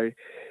husband. So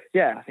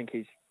yeah, I think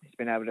he's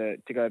been able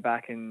to go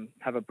back and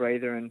have a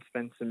breather and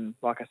spend some,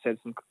 like I said,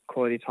 some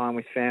quality time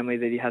with family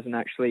that he hasn't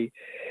actually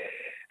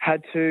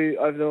had to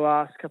over the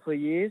last couple of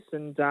years.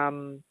 And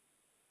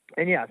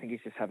yeah, I think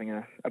he's just having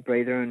a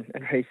breather and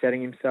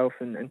resetting himself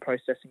and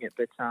processing it.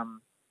 But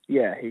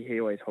he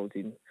always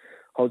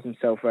holds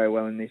himself very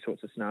well in these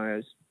sorts of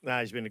scenarios. No,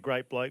 he's been a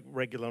great bloke,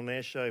 regular on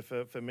our show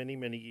for many,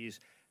 many years.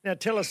 Now,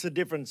 tell us the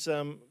difference.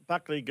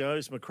 Buckley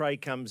goes,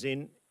 McRae comes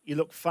in. You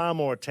look far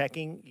more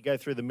attacking. You go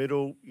through the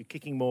middle. You're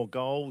kicking more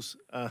goals.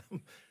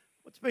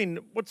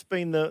 What's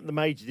been the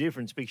major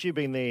difference? Because you've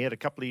been there, had a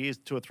couple of years,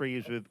 2 or 3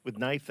 years with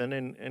Nathan,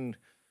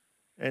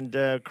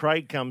 and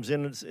Craig comes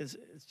in. It's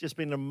just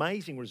been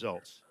amazing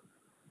results.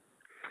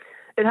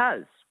 It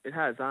has.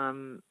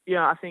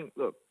 I think,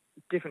 look,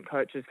 different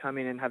coaches come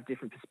in and have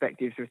different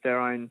perspectives with their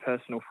own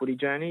personal footy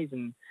journeys.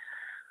 And,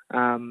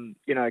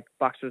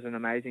 Bucks was an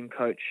amazing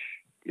coach,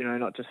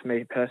 not just for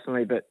me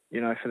personally, but,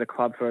 for the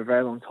club for a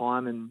very long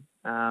time. And,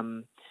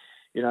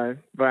 very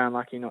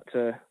unlucky not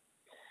to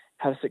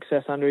have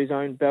success under his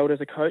own belt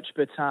as a coach.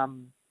 But,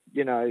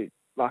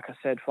 like I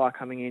said, Fly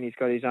coming in, he's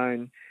got his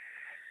own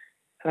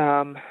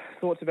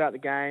thoughts about the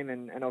game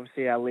and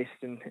obviously our list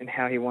and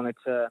how he wanted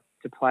to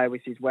play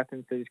with his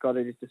weapons that he's got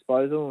at his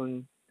disposal.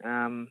 And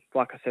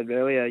like I said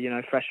earlier,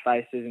 fresh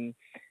faces, and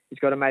he's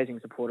got amazing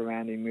support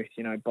around him with,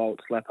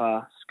 Bolt,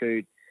 Slepper,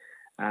 Scoot,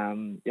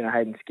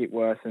 Hayden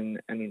Skipworth and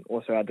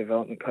also our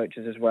development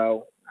coaches as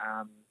well.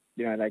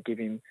 They give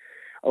him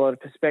a lot of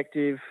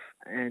perspective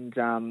and,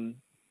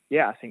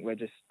 I think we're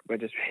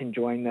just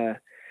enjoying the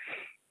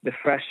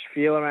fresh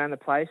feel around the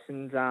place.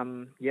 And,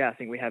 I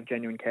think we have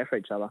genuine care for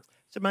each other.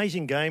 It's an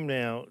amazing game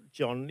now,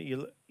 John.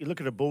 You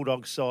look at a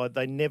Bulldogs side;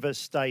 they never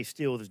stay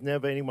still. There's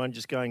never anyone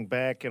just going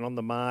back and on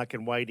the mark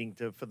and waiting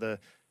for the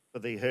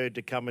herd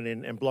to come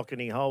in and block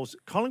any holes.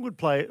 Collingwood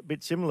play a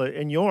bit similar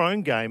in your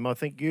own game. I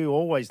think you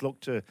always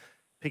look to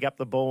pick up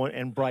the ball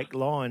and break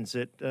lines.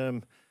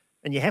 And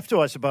you have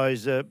to, I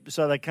suppose,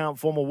 so they can't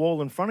form a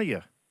wall in front of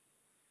you.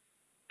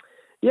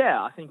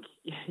 Yeah, I think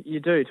you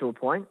do to a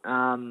point.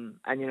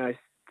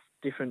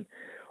 Different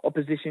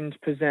oppositions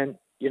present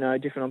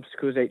different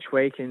obstacles each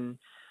week, and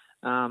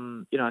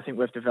I think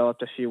we've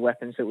developed a few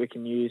weapons that we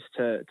can use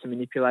to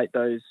manipulate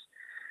those,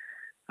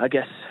 I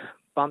guess,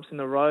 bumps in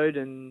the road.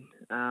 And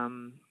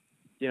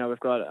we've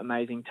got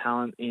amazing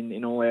talent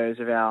in all areas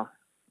of our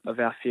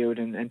field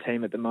and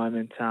team at the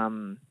moment,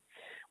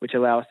 which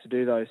allow us to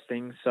do those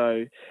things.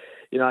 So,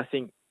 I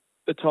think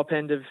the top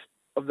end of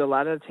the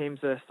ladder,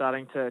 teams are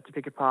starting to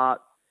pick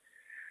apart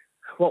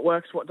what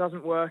works, what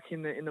doesn't work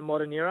in the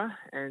modern era,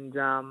 and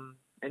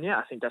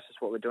I think that's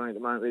just what we're doing at the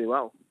moment really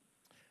well.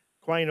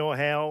 Quain or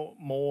Howe,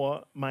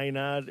 Moore,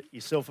 Maynard,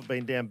 yourself have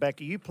been down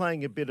back. Are you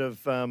playing a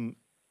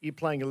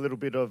little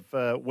bit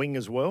of wing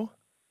as well?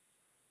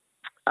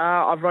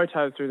 I've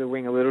rotated through the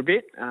wing a little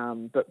bit,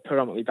 but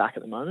predominantly back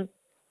at the moment.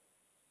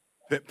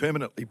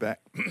 Permanently back.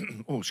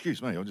 Oh,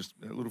 excuse me. I just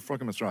a little frog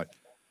in my throat.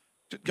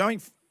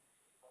 Going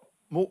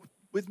more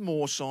with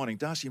Moore signing,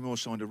 Darcy Moore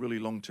signed a really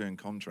long-term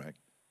contract.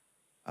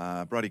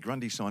 Brody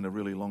Grundy signed a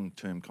really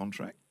long-term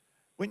contract.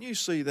 When you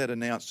see that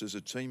announced as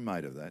a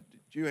teammate of that,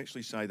 do you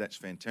actually say that's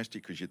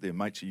fantastic because they're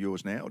mates of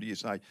yours now, or do you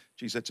say,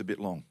 geez, that's a bit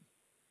long?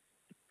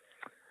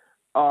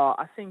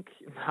 I think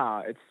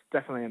it's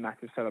definitely a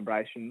massive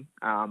celebration.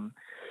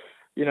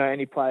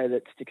 Any player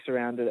that sticks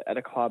around at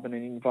a club and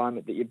an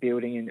environment that you're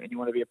building and you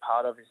want to be a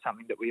part of is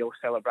something that we all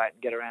celebrate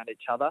and get around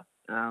each other.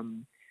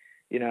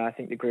 I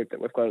think the group that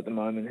we've got at the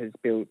moment has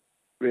built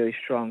really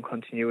strong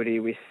continuity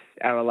with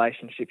our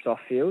relationships off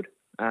field.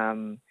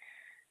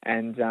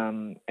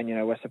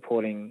 We're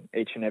supporting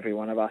each and every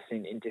one of us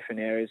in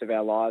different areas of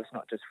our lives,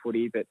 not just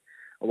footy, but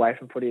away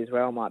from footy as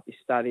well. It might be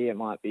study, it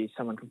might be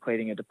someone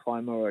completing a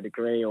diploma or a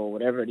degree or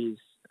whatever it is.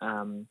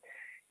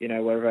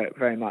 We're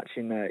very much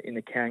in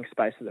the caring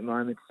space at the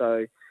moment.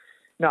 So,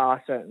 no,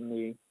 I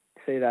certainly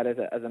see that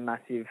as a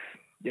massive,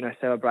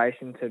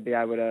 celebration to be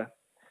able to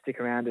stick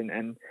around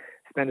and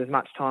spend as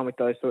much time with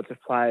those sorts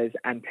of players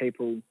and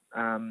people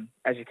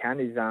as you can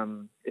is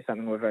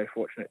something we're very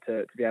fortunate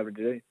to be able to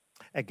do.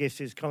 Our guest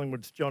is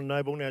Collingwood's John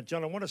Noble. Now,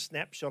 John, I want a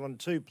snapshot on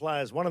two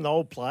players, one an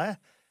old player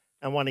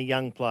and one a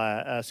young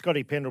player.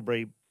 Scotty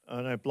Pendlebury,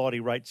 I know Blighty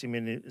rates him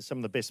in some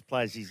of the best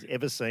players he's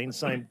ever seen.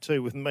 Same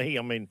too with me.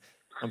 I mean,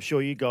 I'm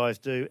sure you guys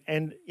do.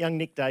 And young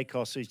Nick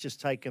Dacos, who's just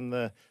taken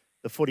the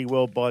footy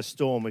world by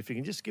storm. If you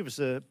can just give us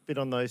a bit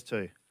on those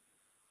two.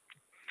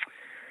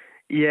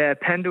 Yeah,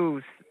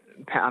 Pendles,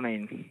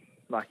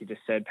 like you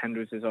just said,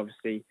 Pendles is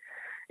obviously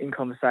in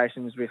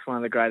conversations with one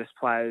of the greatest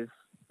players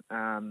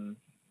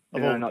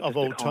of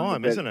all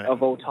time, isn't it?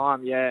 Of all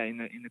time, yeah, in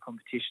the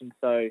competition.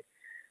 So,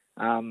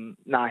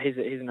 he's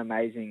an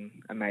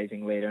amazing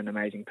leader, an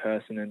amazing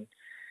person, and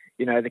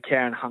the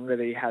care and hunger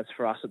that he has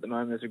for us at the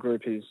moment as a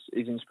group is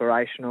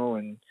inspirational,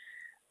 and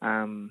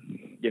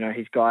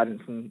his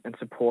guidance and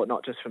support,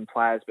 not just from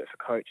players but for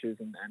coaches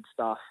and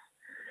staff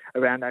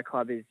around our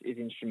club is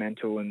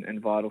instrumental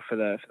and vital for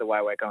the way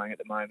we're going at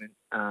the moment.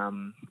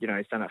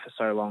 He's done it for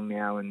so long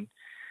now, and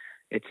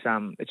it's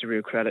a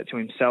real credit to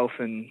himself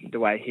and the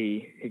way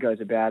he goes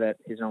about it.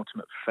 He's an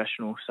ultimate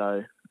professional.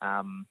 So,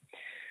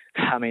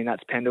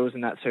 that's Pendles,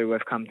 and that's who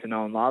we've come to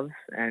know and love.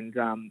 And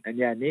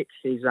Nick,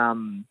 he's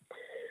going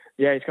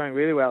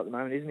really well at the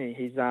moment, isn't he?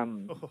 He's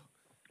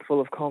full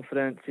of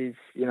confidence. He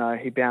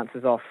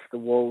bounces off the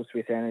walls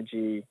with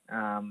energy.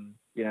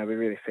 We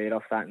really feed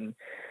off that, and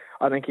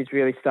I think he's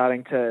really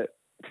starting to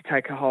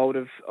take a hold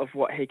of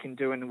what he can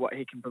do and what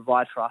he can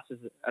provide for us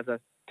as a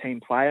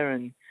team player.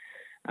 And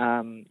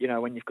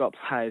when you've got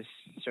players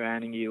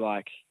surrounding you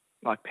like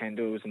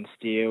Pendles and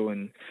Steele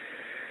and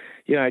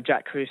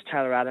Jack Cruz,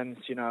 Taylor Adams,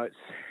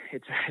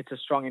 it's a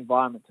strong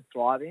environment to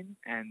thrive in,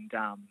 and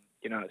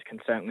it can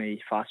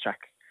certainly fast track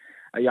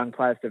a young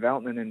player's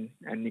development,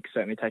 and Nick's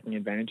certainly taking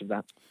advantage of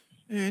that.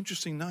 Yeah,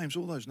 interesting names.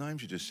 All those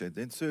names you just said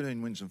then.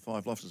 13 wins and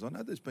 5 losses. I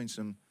know there's been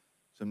some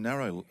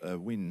narrow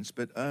wins,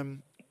 but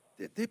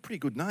they're pretty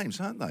good names,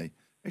 aren't they?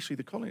 Actually,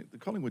 the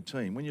Collingwood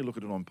team, when you look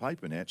at it on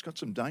paper now, it's got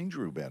some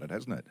danger about it,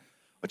 hasn't it?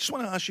 I just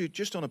want to ask you,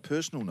 just on a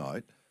personal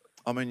note,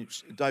 I mean,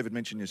 David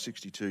mentioned your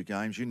 62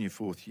 games, you're in your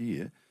 4th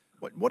year.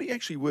 What are you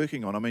actually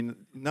working on? I mean,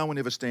 no one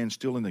ever stands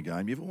still in the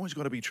game. You've always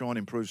got to be trying to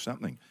improve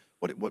something.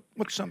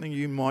 What's something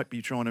you might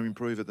be trying to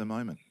improve at the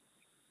moment?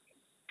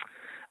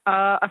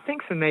 I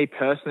think for me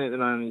personally at the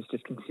moment is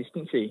just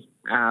consistency.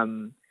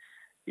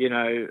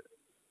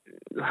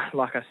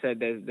 Like I said,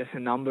 there's a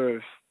number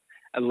of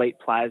elite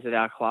players at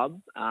our club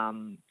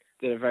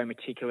that are very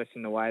meticulous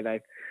in the way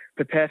they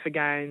prepare for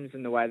games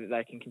and the way that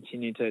they can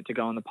continue to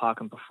go on the park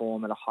and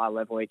perform at a high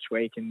level each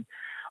week. And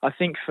I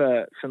think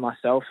for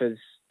myself is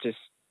just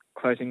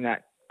closing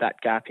that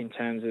gap in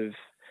terms of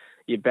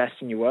your best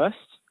and your worst.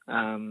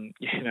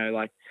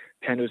 Like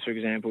Pendles, for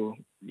example,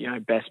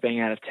 best being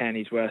out of 10,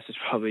 his worst is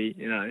probably,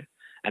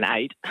 an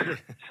 8.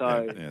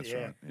 So, that's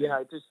right.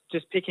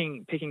 Just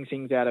picking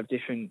things out of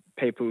different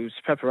people's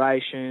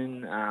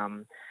preparation,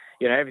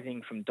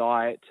 everything from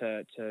diet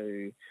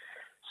to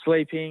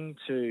sleeping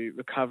to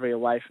recovery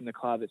away from the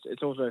club.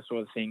 It's all those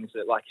sort of things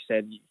that, like you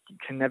said, you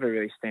can never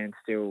really stand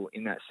still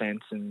in that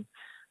sense. And,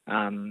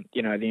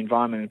 the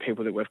environment and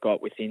people that we've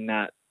got within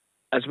that,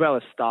 as well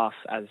as staff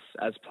as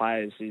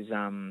players, is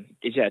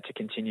to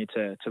continue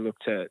to look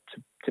to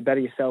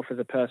better yourself as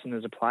a person,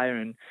 as a player.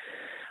 And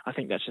I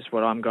think that's just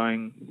what I'm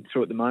going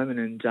through at the moment.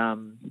 And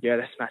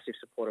there's massive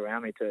support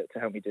around me to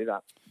help me do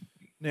that.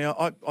 Now,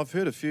 I've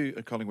heard a few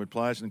Collingwood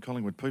players and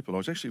Collingwood people. I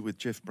was actually with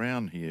Jeff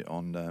Brown here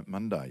on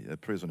Monday, the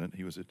president.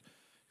 He was at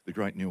the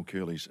great Neil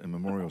Curley's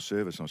memorial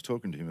service. And I was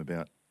talking to him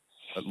about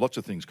lots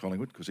of things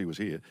Collingwood because he was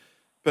here.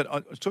 But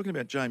I was talking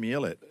about Jamie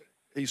Ellett.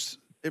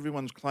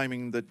 Everyone's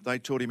claiming that they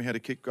taught him how to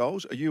kick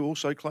goals. Are you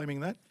also claiming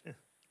that?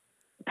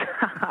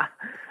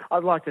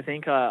 I'd like to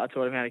think I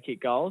taught him how to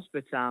kick goals,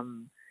 but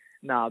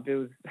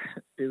Bill's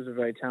a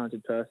very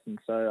talented person,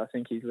 so I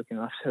think he's looking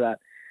after that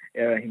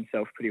area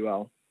himself pretty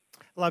well.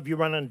 Love your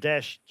run and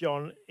dash,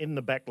 John, in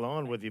the back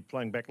line, whether you're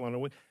playing back line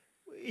or do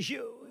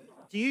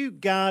you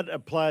guard a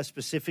player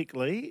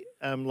specifically,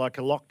 like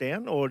a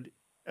lockdown, or do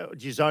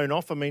you zone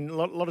off? I mean, a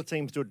lot of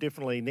teams do it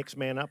differently, next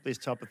man up, this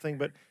type of thing,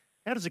 but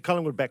how does the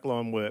Collingwood back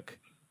line work?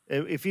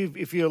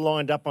 If you're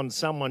lined up on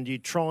someone, do you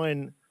try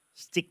and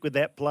stick with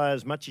that player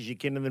as much as you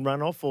can and then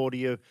run off, or do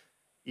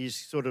you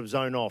sort of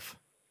zone off?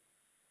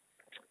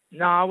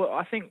 No,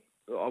 I think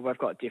we've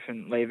got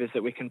different levers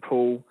that we can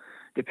pull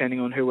depending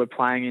on who we're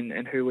playing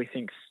and who we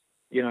think's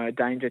a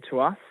danger to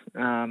us.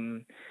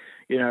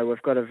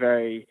 We've got a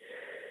very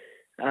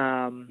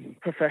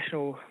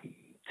professional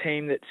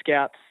team that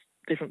scouts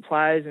different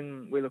players,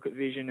 and we look at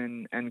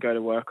vision and go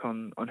to work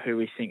on who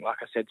we think, like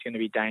I said, is going to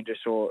be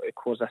dangerous or it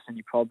cause us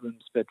any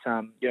problems. But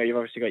you've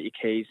obviously got your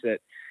keys that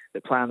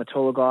play on the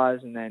taller guys,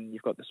 and then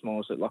you've got the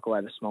smalls that lock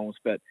away the smalls.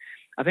 But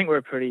I think we're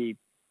a pretty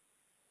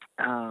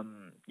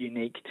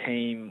unique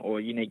team or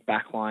unique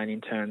backline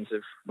in terms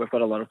of we've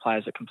got a lot of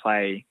players that can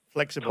play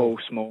flexible, tall,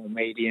 small,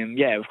 medium.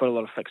 Yeah, we've got a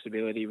lot of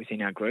flexibility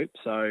within our group.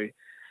 So,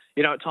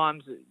 at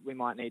times we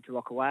might need to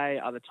lock away.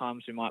 Other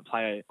times we might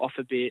play off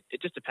a bit.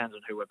 It just depends on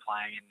who we're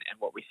playing and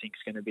what we think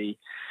is going to be,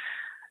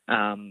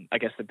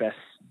 the best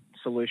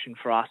solution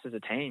for us as a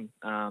team.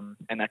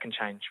 And that can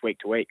change week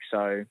to week.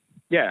 So,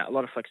 a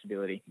lot of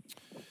flexibility.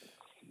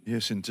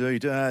 Yes,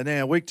 indeed.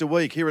 Now, week to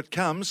week, here it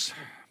comes.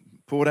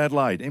 Port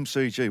Adelaide,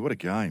 MCG, what a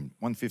game.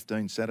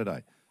 1:15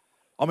 Saturday.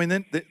 I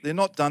mean, they're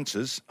not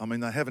dunces. I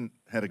mean, they haven't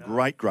had a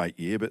great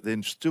year, but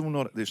they're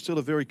still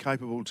a very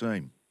capable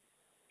team.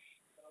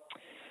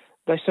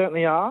 They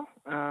certainly are.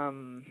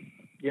 They've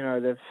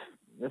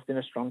been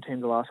a strong team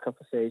the last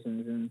couple of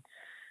seasons, and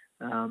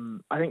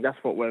I think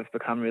that's what we've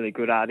become really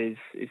good at is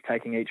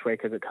taking each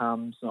week as it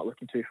comes, not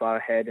looking too far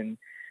ahead, and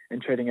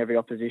treating every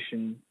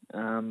opposition,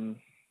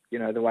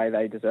 the way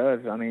they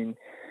deserve. I mean,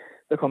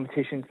 the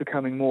competition's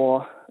becoming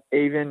more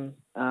even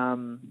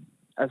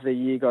as the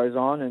year goes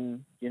on,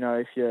 and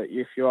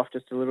if you're off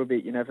just a little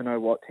bit, you never know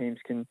what teams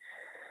can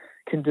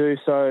do.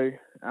 So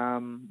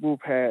we'll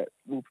prepare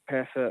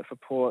for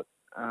Port.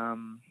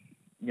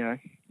 No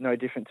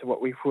different to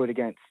what we would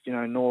against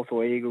North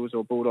or Eagles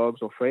or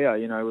Bulldogs or Freo.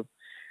 We've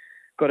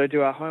got to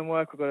do our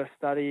homework. We've got to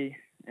study,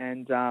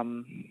 and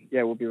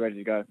we'll be ready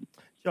to go.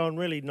 John,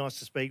 really nice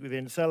to speak with you.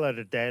 And say hello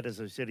to Dad.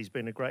 As I said, he's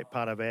been a great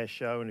part of our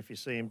show. And if you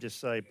see him,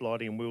 just say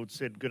Blighty and Wild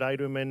said good day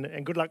to him.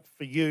 And good luck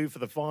for you for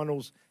the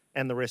finals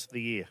and the rest of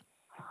the year.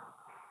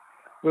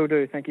 Will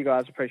do. Thank you,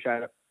 guys.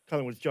 Appreciate it.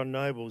 Collingwood's John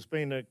Noble. It's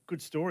been a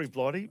good story,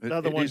 Blighty. The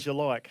other ones you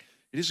like.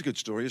 It is a good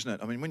story, isn't it?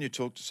 I mean, when you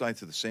talk to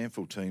the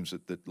Sandfield teams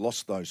that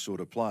lost those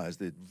sort of players,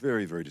 they're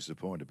very, very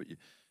disappointed. But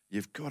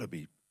you've got to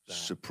be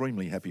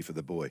supremely happy for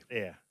the boy.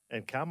 Yeah.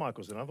 And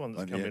Carmichael's another one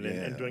that's come in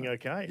and doing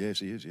okay. Yes,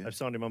 he is, yeah. They've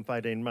signed him on for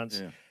 18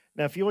 months.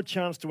 Now, for your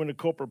chance to win a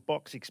corporate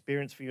box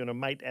experience for you and a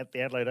mate at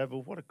the Adelaide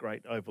Oval, what a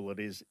great oval it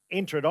is.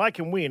 Enter at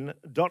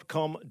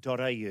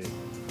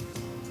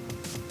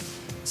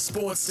iCanWin.com.au.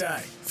 Sports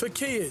Day for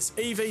Kia's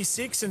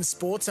EV6 and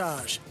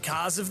Sportage,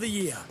 Cars of the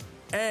Year.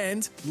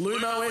 And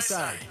Lumo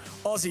SA,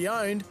 Aussie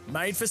owned,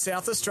 made for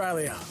South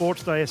Australia.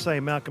 Sports Day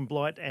SA, Malcolm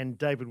Blight and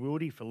David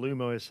Wildy for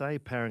Lumo SA,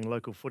 powering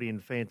local footy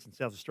and fans in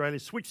South Australia.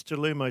 Switched to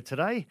Lumo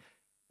today,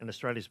 and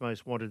Australia's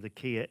most wanted, the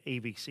Kia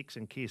EV6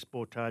 and Kia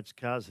Sportage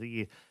Cars of the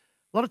Year.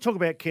 A lot of talk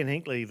about Ken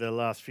Hinkley the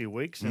last few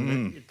weeks,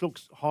 and it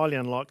looks highly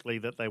unlikely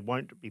that they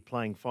won't be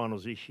playing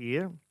finals this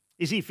year.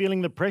 Is he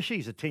feeling the pressure?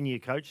 He's a 10-year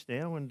coach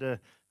now, and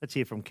let's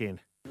hear from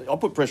Ken. I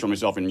put pressure on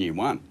myself in year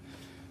one.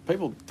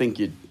 People think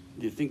you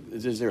think,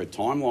 is there a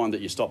timeline that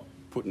you stop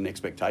putting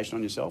expectation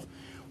on yourself?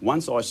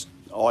 Once I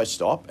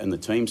stop and the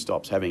team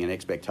stops having an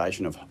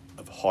expectation of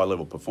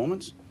high-level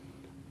performance,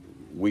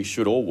 we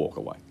should all walk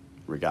away,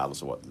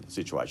 regardless of what the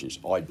situation is.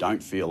 I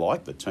don't feel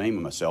like the team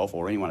or myself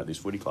or anyone at this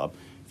footy club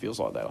feels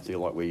like that. I feel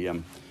like we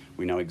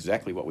know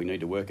exactly what we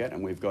need to work at,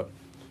 and we've got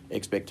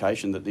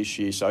expectation that this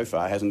year so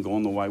far hasn't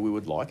gone the way we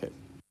would like it.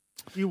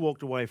 You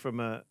walked away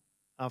from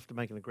after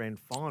making the grand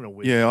final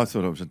with... Yeah, I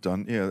thought it was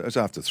done. Yeah, it was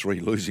after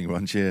 3 losing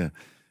ones, yeah.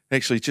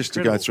 Actually, just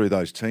to go through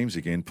those teams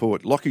again,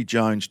 Port, Lockie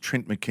Jones,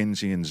 Trent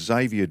McKenzie and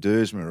Xavier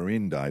Dersma are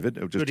in, David.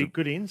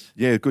 Good ins?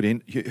 Yeah, good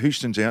in.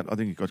 Houston's out. I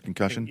think he got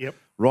concussion. Yep.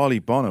 Riley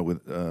Bonner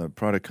with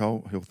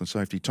protocol, health and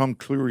safety. Tom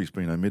Cleary's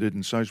been omitted,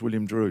 and so's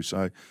William Drew.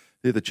 So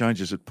they're the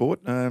changes at Port.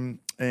 And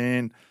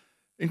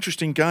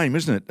interesting game,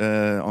 isn't it,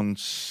 on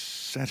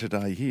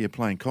Saturday here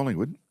playing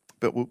Collingwood.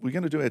 But we're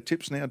going to do our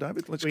tips now,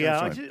 David. Let's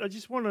go. I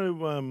just want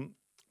to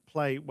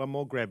play one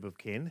more grab of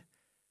Ken.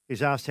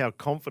 He's asked how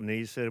confident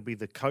he is that he'll be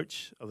the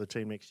coach of the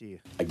team next year.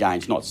 Again,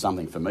 it's not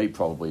something for me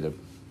probably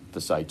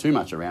to say too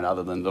much around,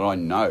 other than that I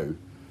know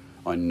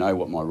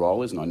what my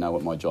role is and I know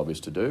what my job is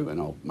to do, and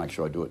I'll make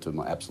sure I do it to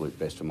my absolute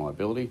best of my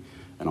ability.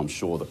 And I'm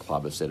sure the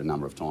club has said a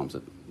number of times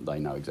that they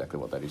know exactly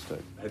what that is too.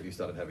 Have you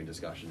started having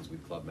discussions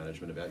with club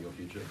management about your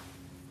future?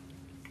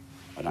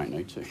 I don't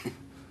need to.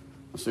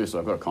 Seriously,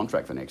 I've got a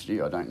contract for next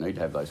year. I don't need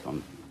to have those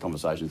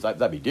conversations.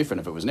 That'd be different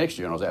if it was next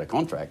year and I was out of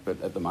contract,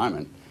 but at the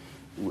moment,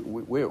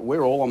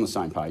 we're all on the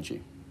same page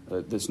here.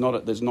 There's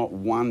not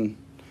one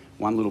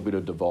little bit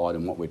of divide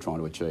in what we're trying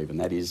to achieve, and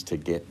that is to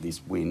get this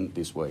win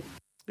this week.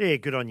 Yeah,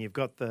 good on you.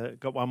 You've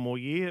got one more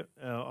year.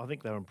 I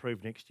think they'll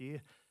improve next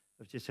year.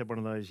 They've just had one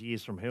of those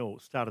years from hell.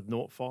 Started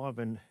 0-5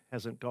 and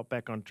hasn't got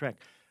back on track.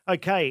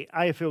 Okay,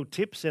 AFL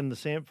tips and the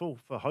sample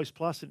for Host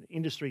Plus, an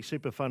industry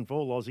super fund for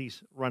all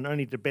Aussies, run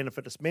only to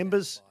benefit its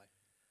members.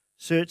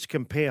 Search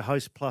Compare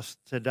Host Plus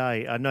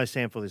today. No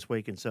sample this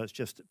weekend, so it's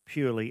just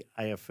purely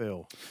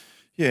AFL.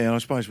 Yeah, and I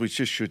suppose we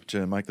just should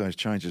make those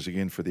changes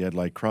again for the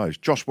Adelaide Crows.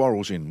 Josh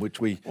Worrell's in,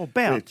 which we... Well,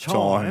 about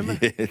time.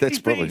 Yeah, that's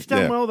probably... He's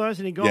done well, though,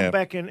 hasn't he? Gone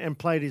back and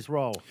played his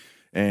role.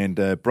 And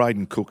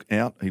Braden Cook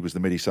out. He was the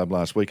Medi sub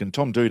last week. And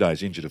Tom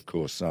Duday's injured, of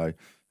course. So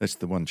that's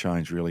the one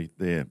change, really,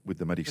 there with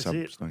the Medi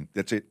sub thing.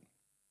 That's it.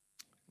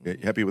 Yeah,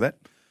 you happy with that?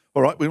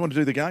 All right, we want to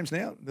do the games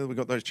now. We've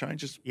got those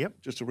changes.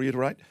 Yep. Just to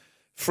reiterate.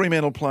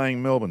 Fremantle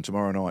playing Melbourne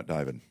tomorrow night,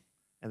 David.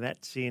 And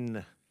that's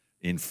in...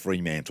 In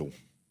Fremantle.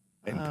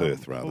 In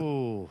Perth, rather.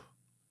 Oh,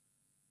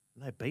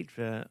 they beat...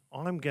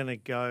 I'm going to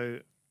go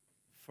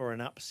for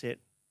an upset.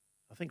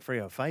 I think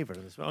Freo are favourite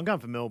in this one. I'm going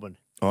for Melbourne.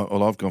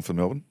 Well, I've gone for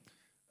Melbourne.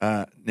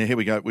 Now, here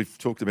we go. We've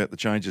talked about the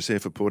changes there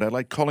for Port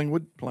Adelaide.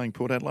 Collingwood playing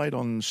Port Adelaide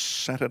on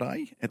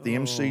Saturday at the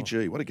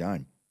MCG. What a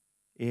game.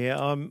 Yeah,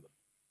 I'm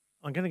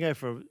going to go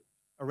for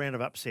a round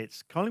of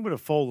upsets. Collingwood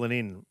have fallen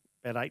in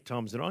about 8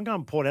 times. I'm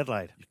going Port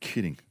Adelaide. You're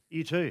kidding.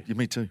 You too? Yeah,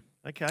 me too.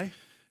 Okay.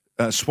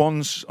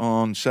 Swans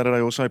on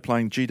Saturday also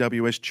playing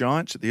GWS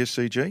Giants at the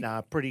SCG.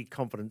 Nah, pretty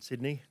confident,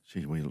 Sydney.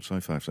 Gee, we look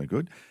so far so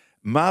good.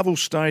 Marvel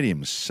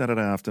Stadium,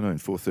 Saturday afternoon,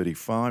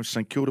 4:35.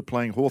 St Kilda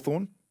playing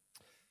Hawthorn.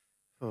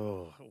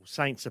 Oh,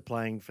 Saints are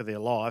playing for their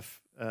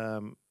life.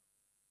 I'll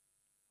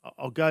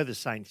go the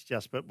Saints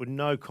but with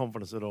no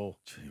confidence at all.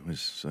 Gee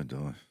whiz, so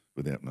die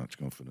without much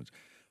confidence.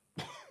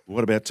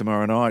 What about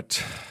tomorrow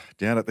night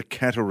down at the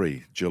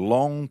Cattery?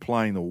 Geelong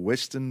playing the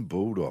Western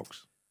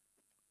Bulldogs.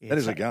 Yeah, that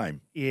is a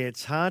game. Yeah,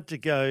 it's hard to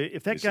go.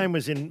 If that game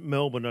was in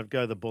Melbourne, I'd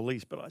go the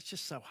Bullies, but it's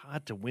just so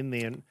hard to win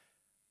there. And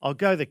I'll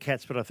go the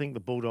Cats, but I think the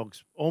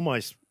Bulldogs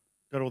almost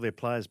got all their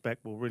players back,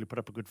 will really put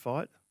up a good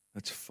fight.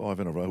 That's 5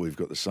 in a row we've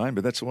got the same,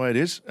 but that's the way it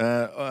is.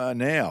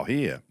 Now,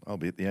 here, I'll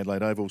be at the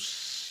Adelaide Oval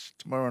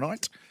tomorrow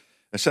night.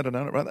 Saturday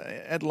night, rather.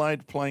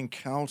 Adelaide playing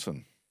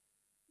Carlton.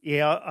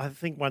 Yeah, I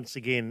think once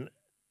again,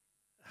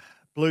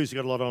 Blues have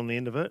got a lot on the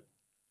end of it,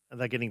 and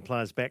they're getting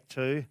players back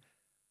too.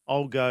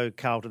 I'll go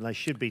Carlton. They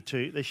should be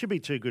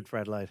too good for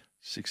Adelaide.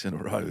 6 in a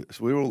row.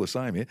 So we're all the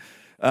same here.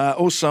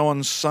 Also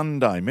on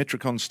Sunday,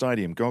 Metricon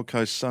Stadium, Gold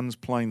Coast Suns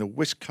playing the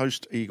West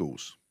Coast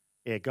Eagles.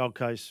 Yeah, Gold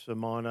Coast for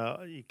mine.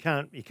 You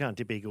can't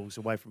tip Eagles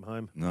away from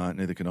home. No,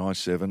 neither can I.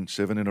 7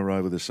 in a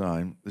row with the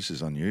same. This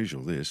is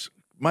unusual.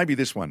 Maybe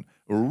this one.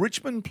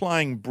 Richmond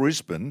playing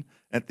Brisbane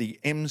at the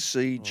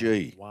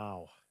MCG. Oh,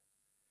 wow.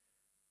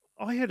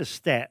 I heard a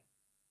stat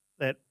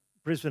that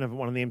Brisbane haven't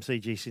won the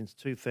MCG since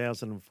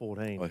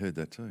 2014. I heard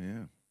that too,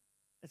 yeah.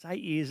 It's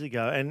 8 years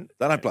ago. And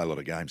they don't play a lot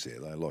of games there.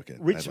 They like it.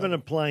 Richmond are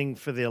playing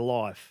for their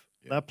life.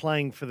 Yeah. They're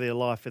playing for their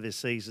life for this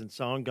season,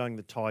 so I'm going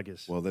the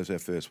Tigers. Well, there's our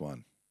first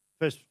one.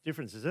 First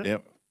difference, is it?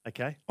 Yep.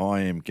 Okay.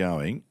 I am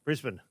going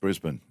Brisbane.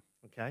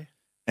 Okay.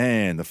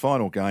 And the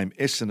final game,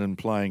 Essendon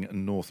playing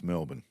North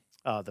Melbourne.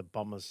 Oh, the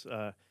Bombers.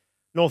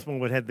 North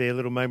Melbourne had their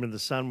little moment in the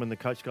sun when the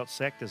coach got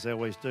sacked, as they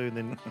always do, and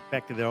then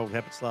back to their old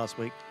habits last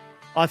week.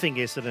 I think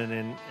Essendon,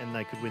 and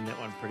they could win that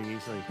one pretty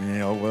easily.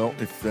 Yeah, well,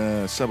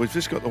 so we've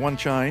just got the one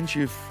change.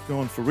 You've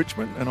gone for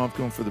Richmond, and I've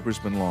gone for the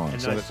Brisbane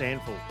Lions. And no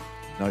Sandful.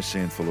 No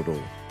Sandful at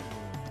all.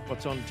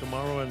 What's on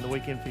tomorrow and the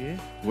weekend for you?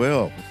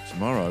 Well,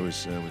 tomorrow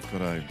is we've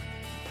got a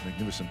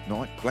magnificent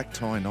night, black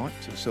tie night,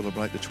 to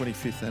celebrate the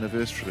 25th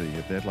anniversary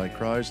of the Adelaide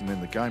Crows, and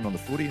then the game on the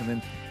footy, and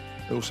then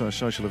also a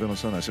social event on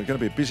Sunday. So it's going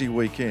to be a busy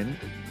weekend,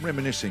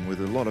 reminiscing with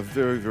a lot of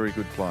very, very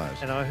good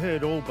players. And I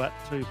heard all but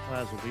 2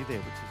 players will be there,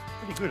 which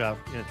is pretty good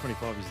after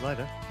 25 years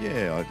later.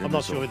 Yeah, I'm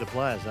not sure who the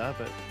players are,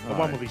 but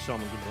one will be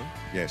Simon Goodwin.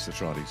 Yes,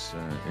 that's right. He's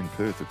in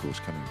Perth, of course,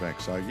 coming back.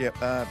 So,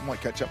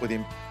 might catch up with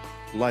him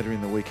later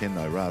in the weekend,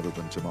 though, rather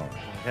than tomorrow.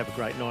 Have a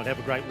great night. Have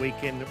a great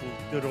weekend.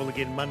 We'll do it all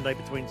again Monday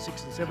between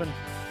 6 and 7.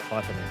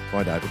 Bye for now.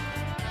 Bye, David.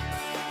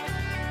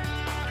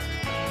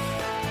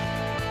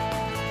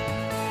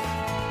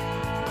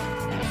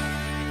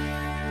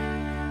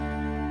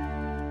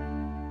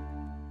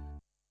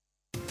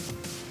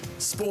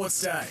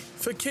 Sports Day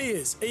for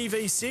Kia's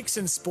EV6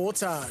 and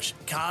Sportage,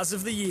 Cars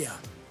of the Year.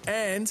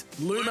 And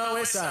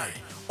Lumo SA,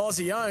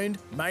 Aussie owned,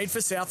 made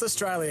for South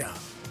Australia.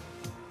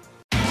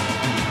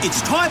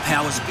 It's Tyre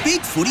Power's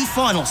Big Footy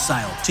Final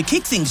Sale. To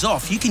kick things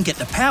off, you can get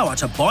the power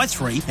to buy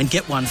 3 and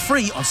get 1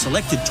 free on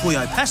selected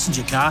Toyo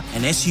passenger car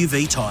and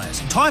SUV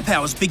tyres. Tyre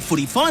Power's Big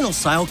Footy Final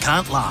Sale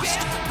can't last.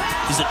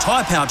 Visit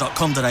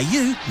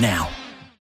tyrepower.com.au now.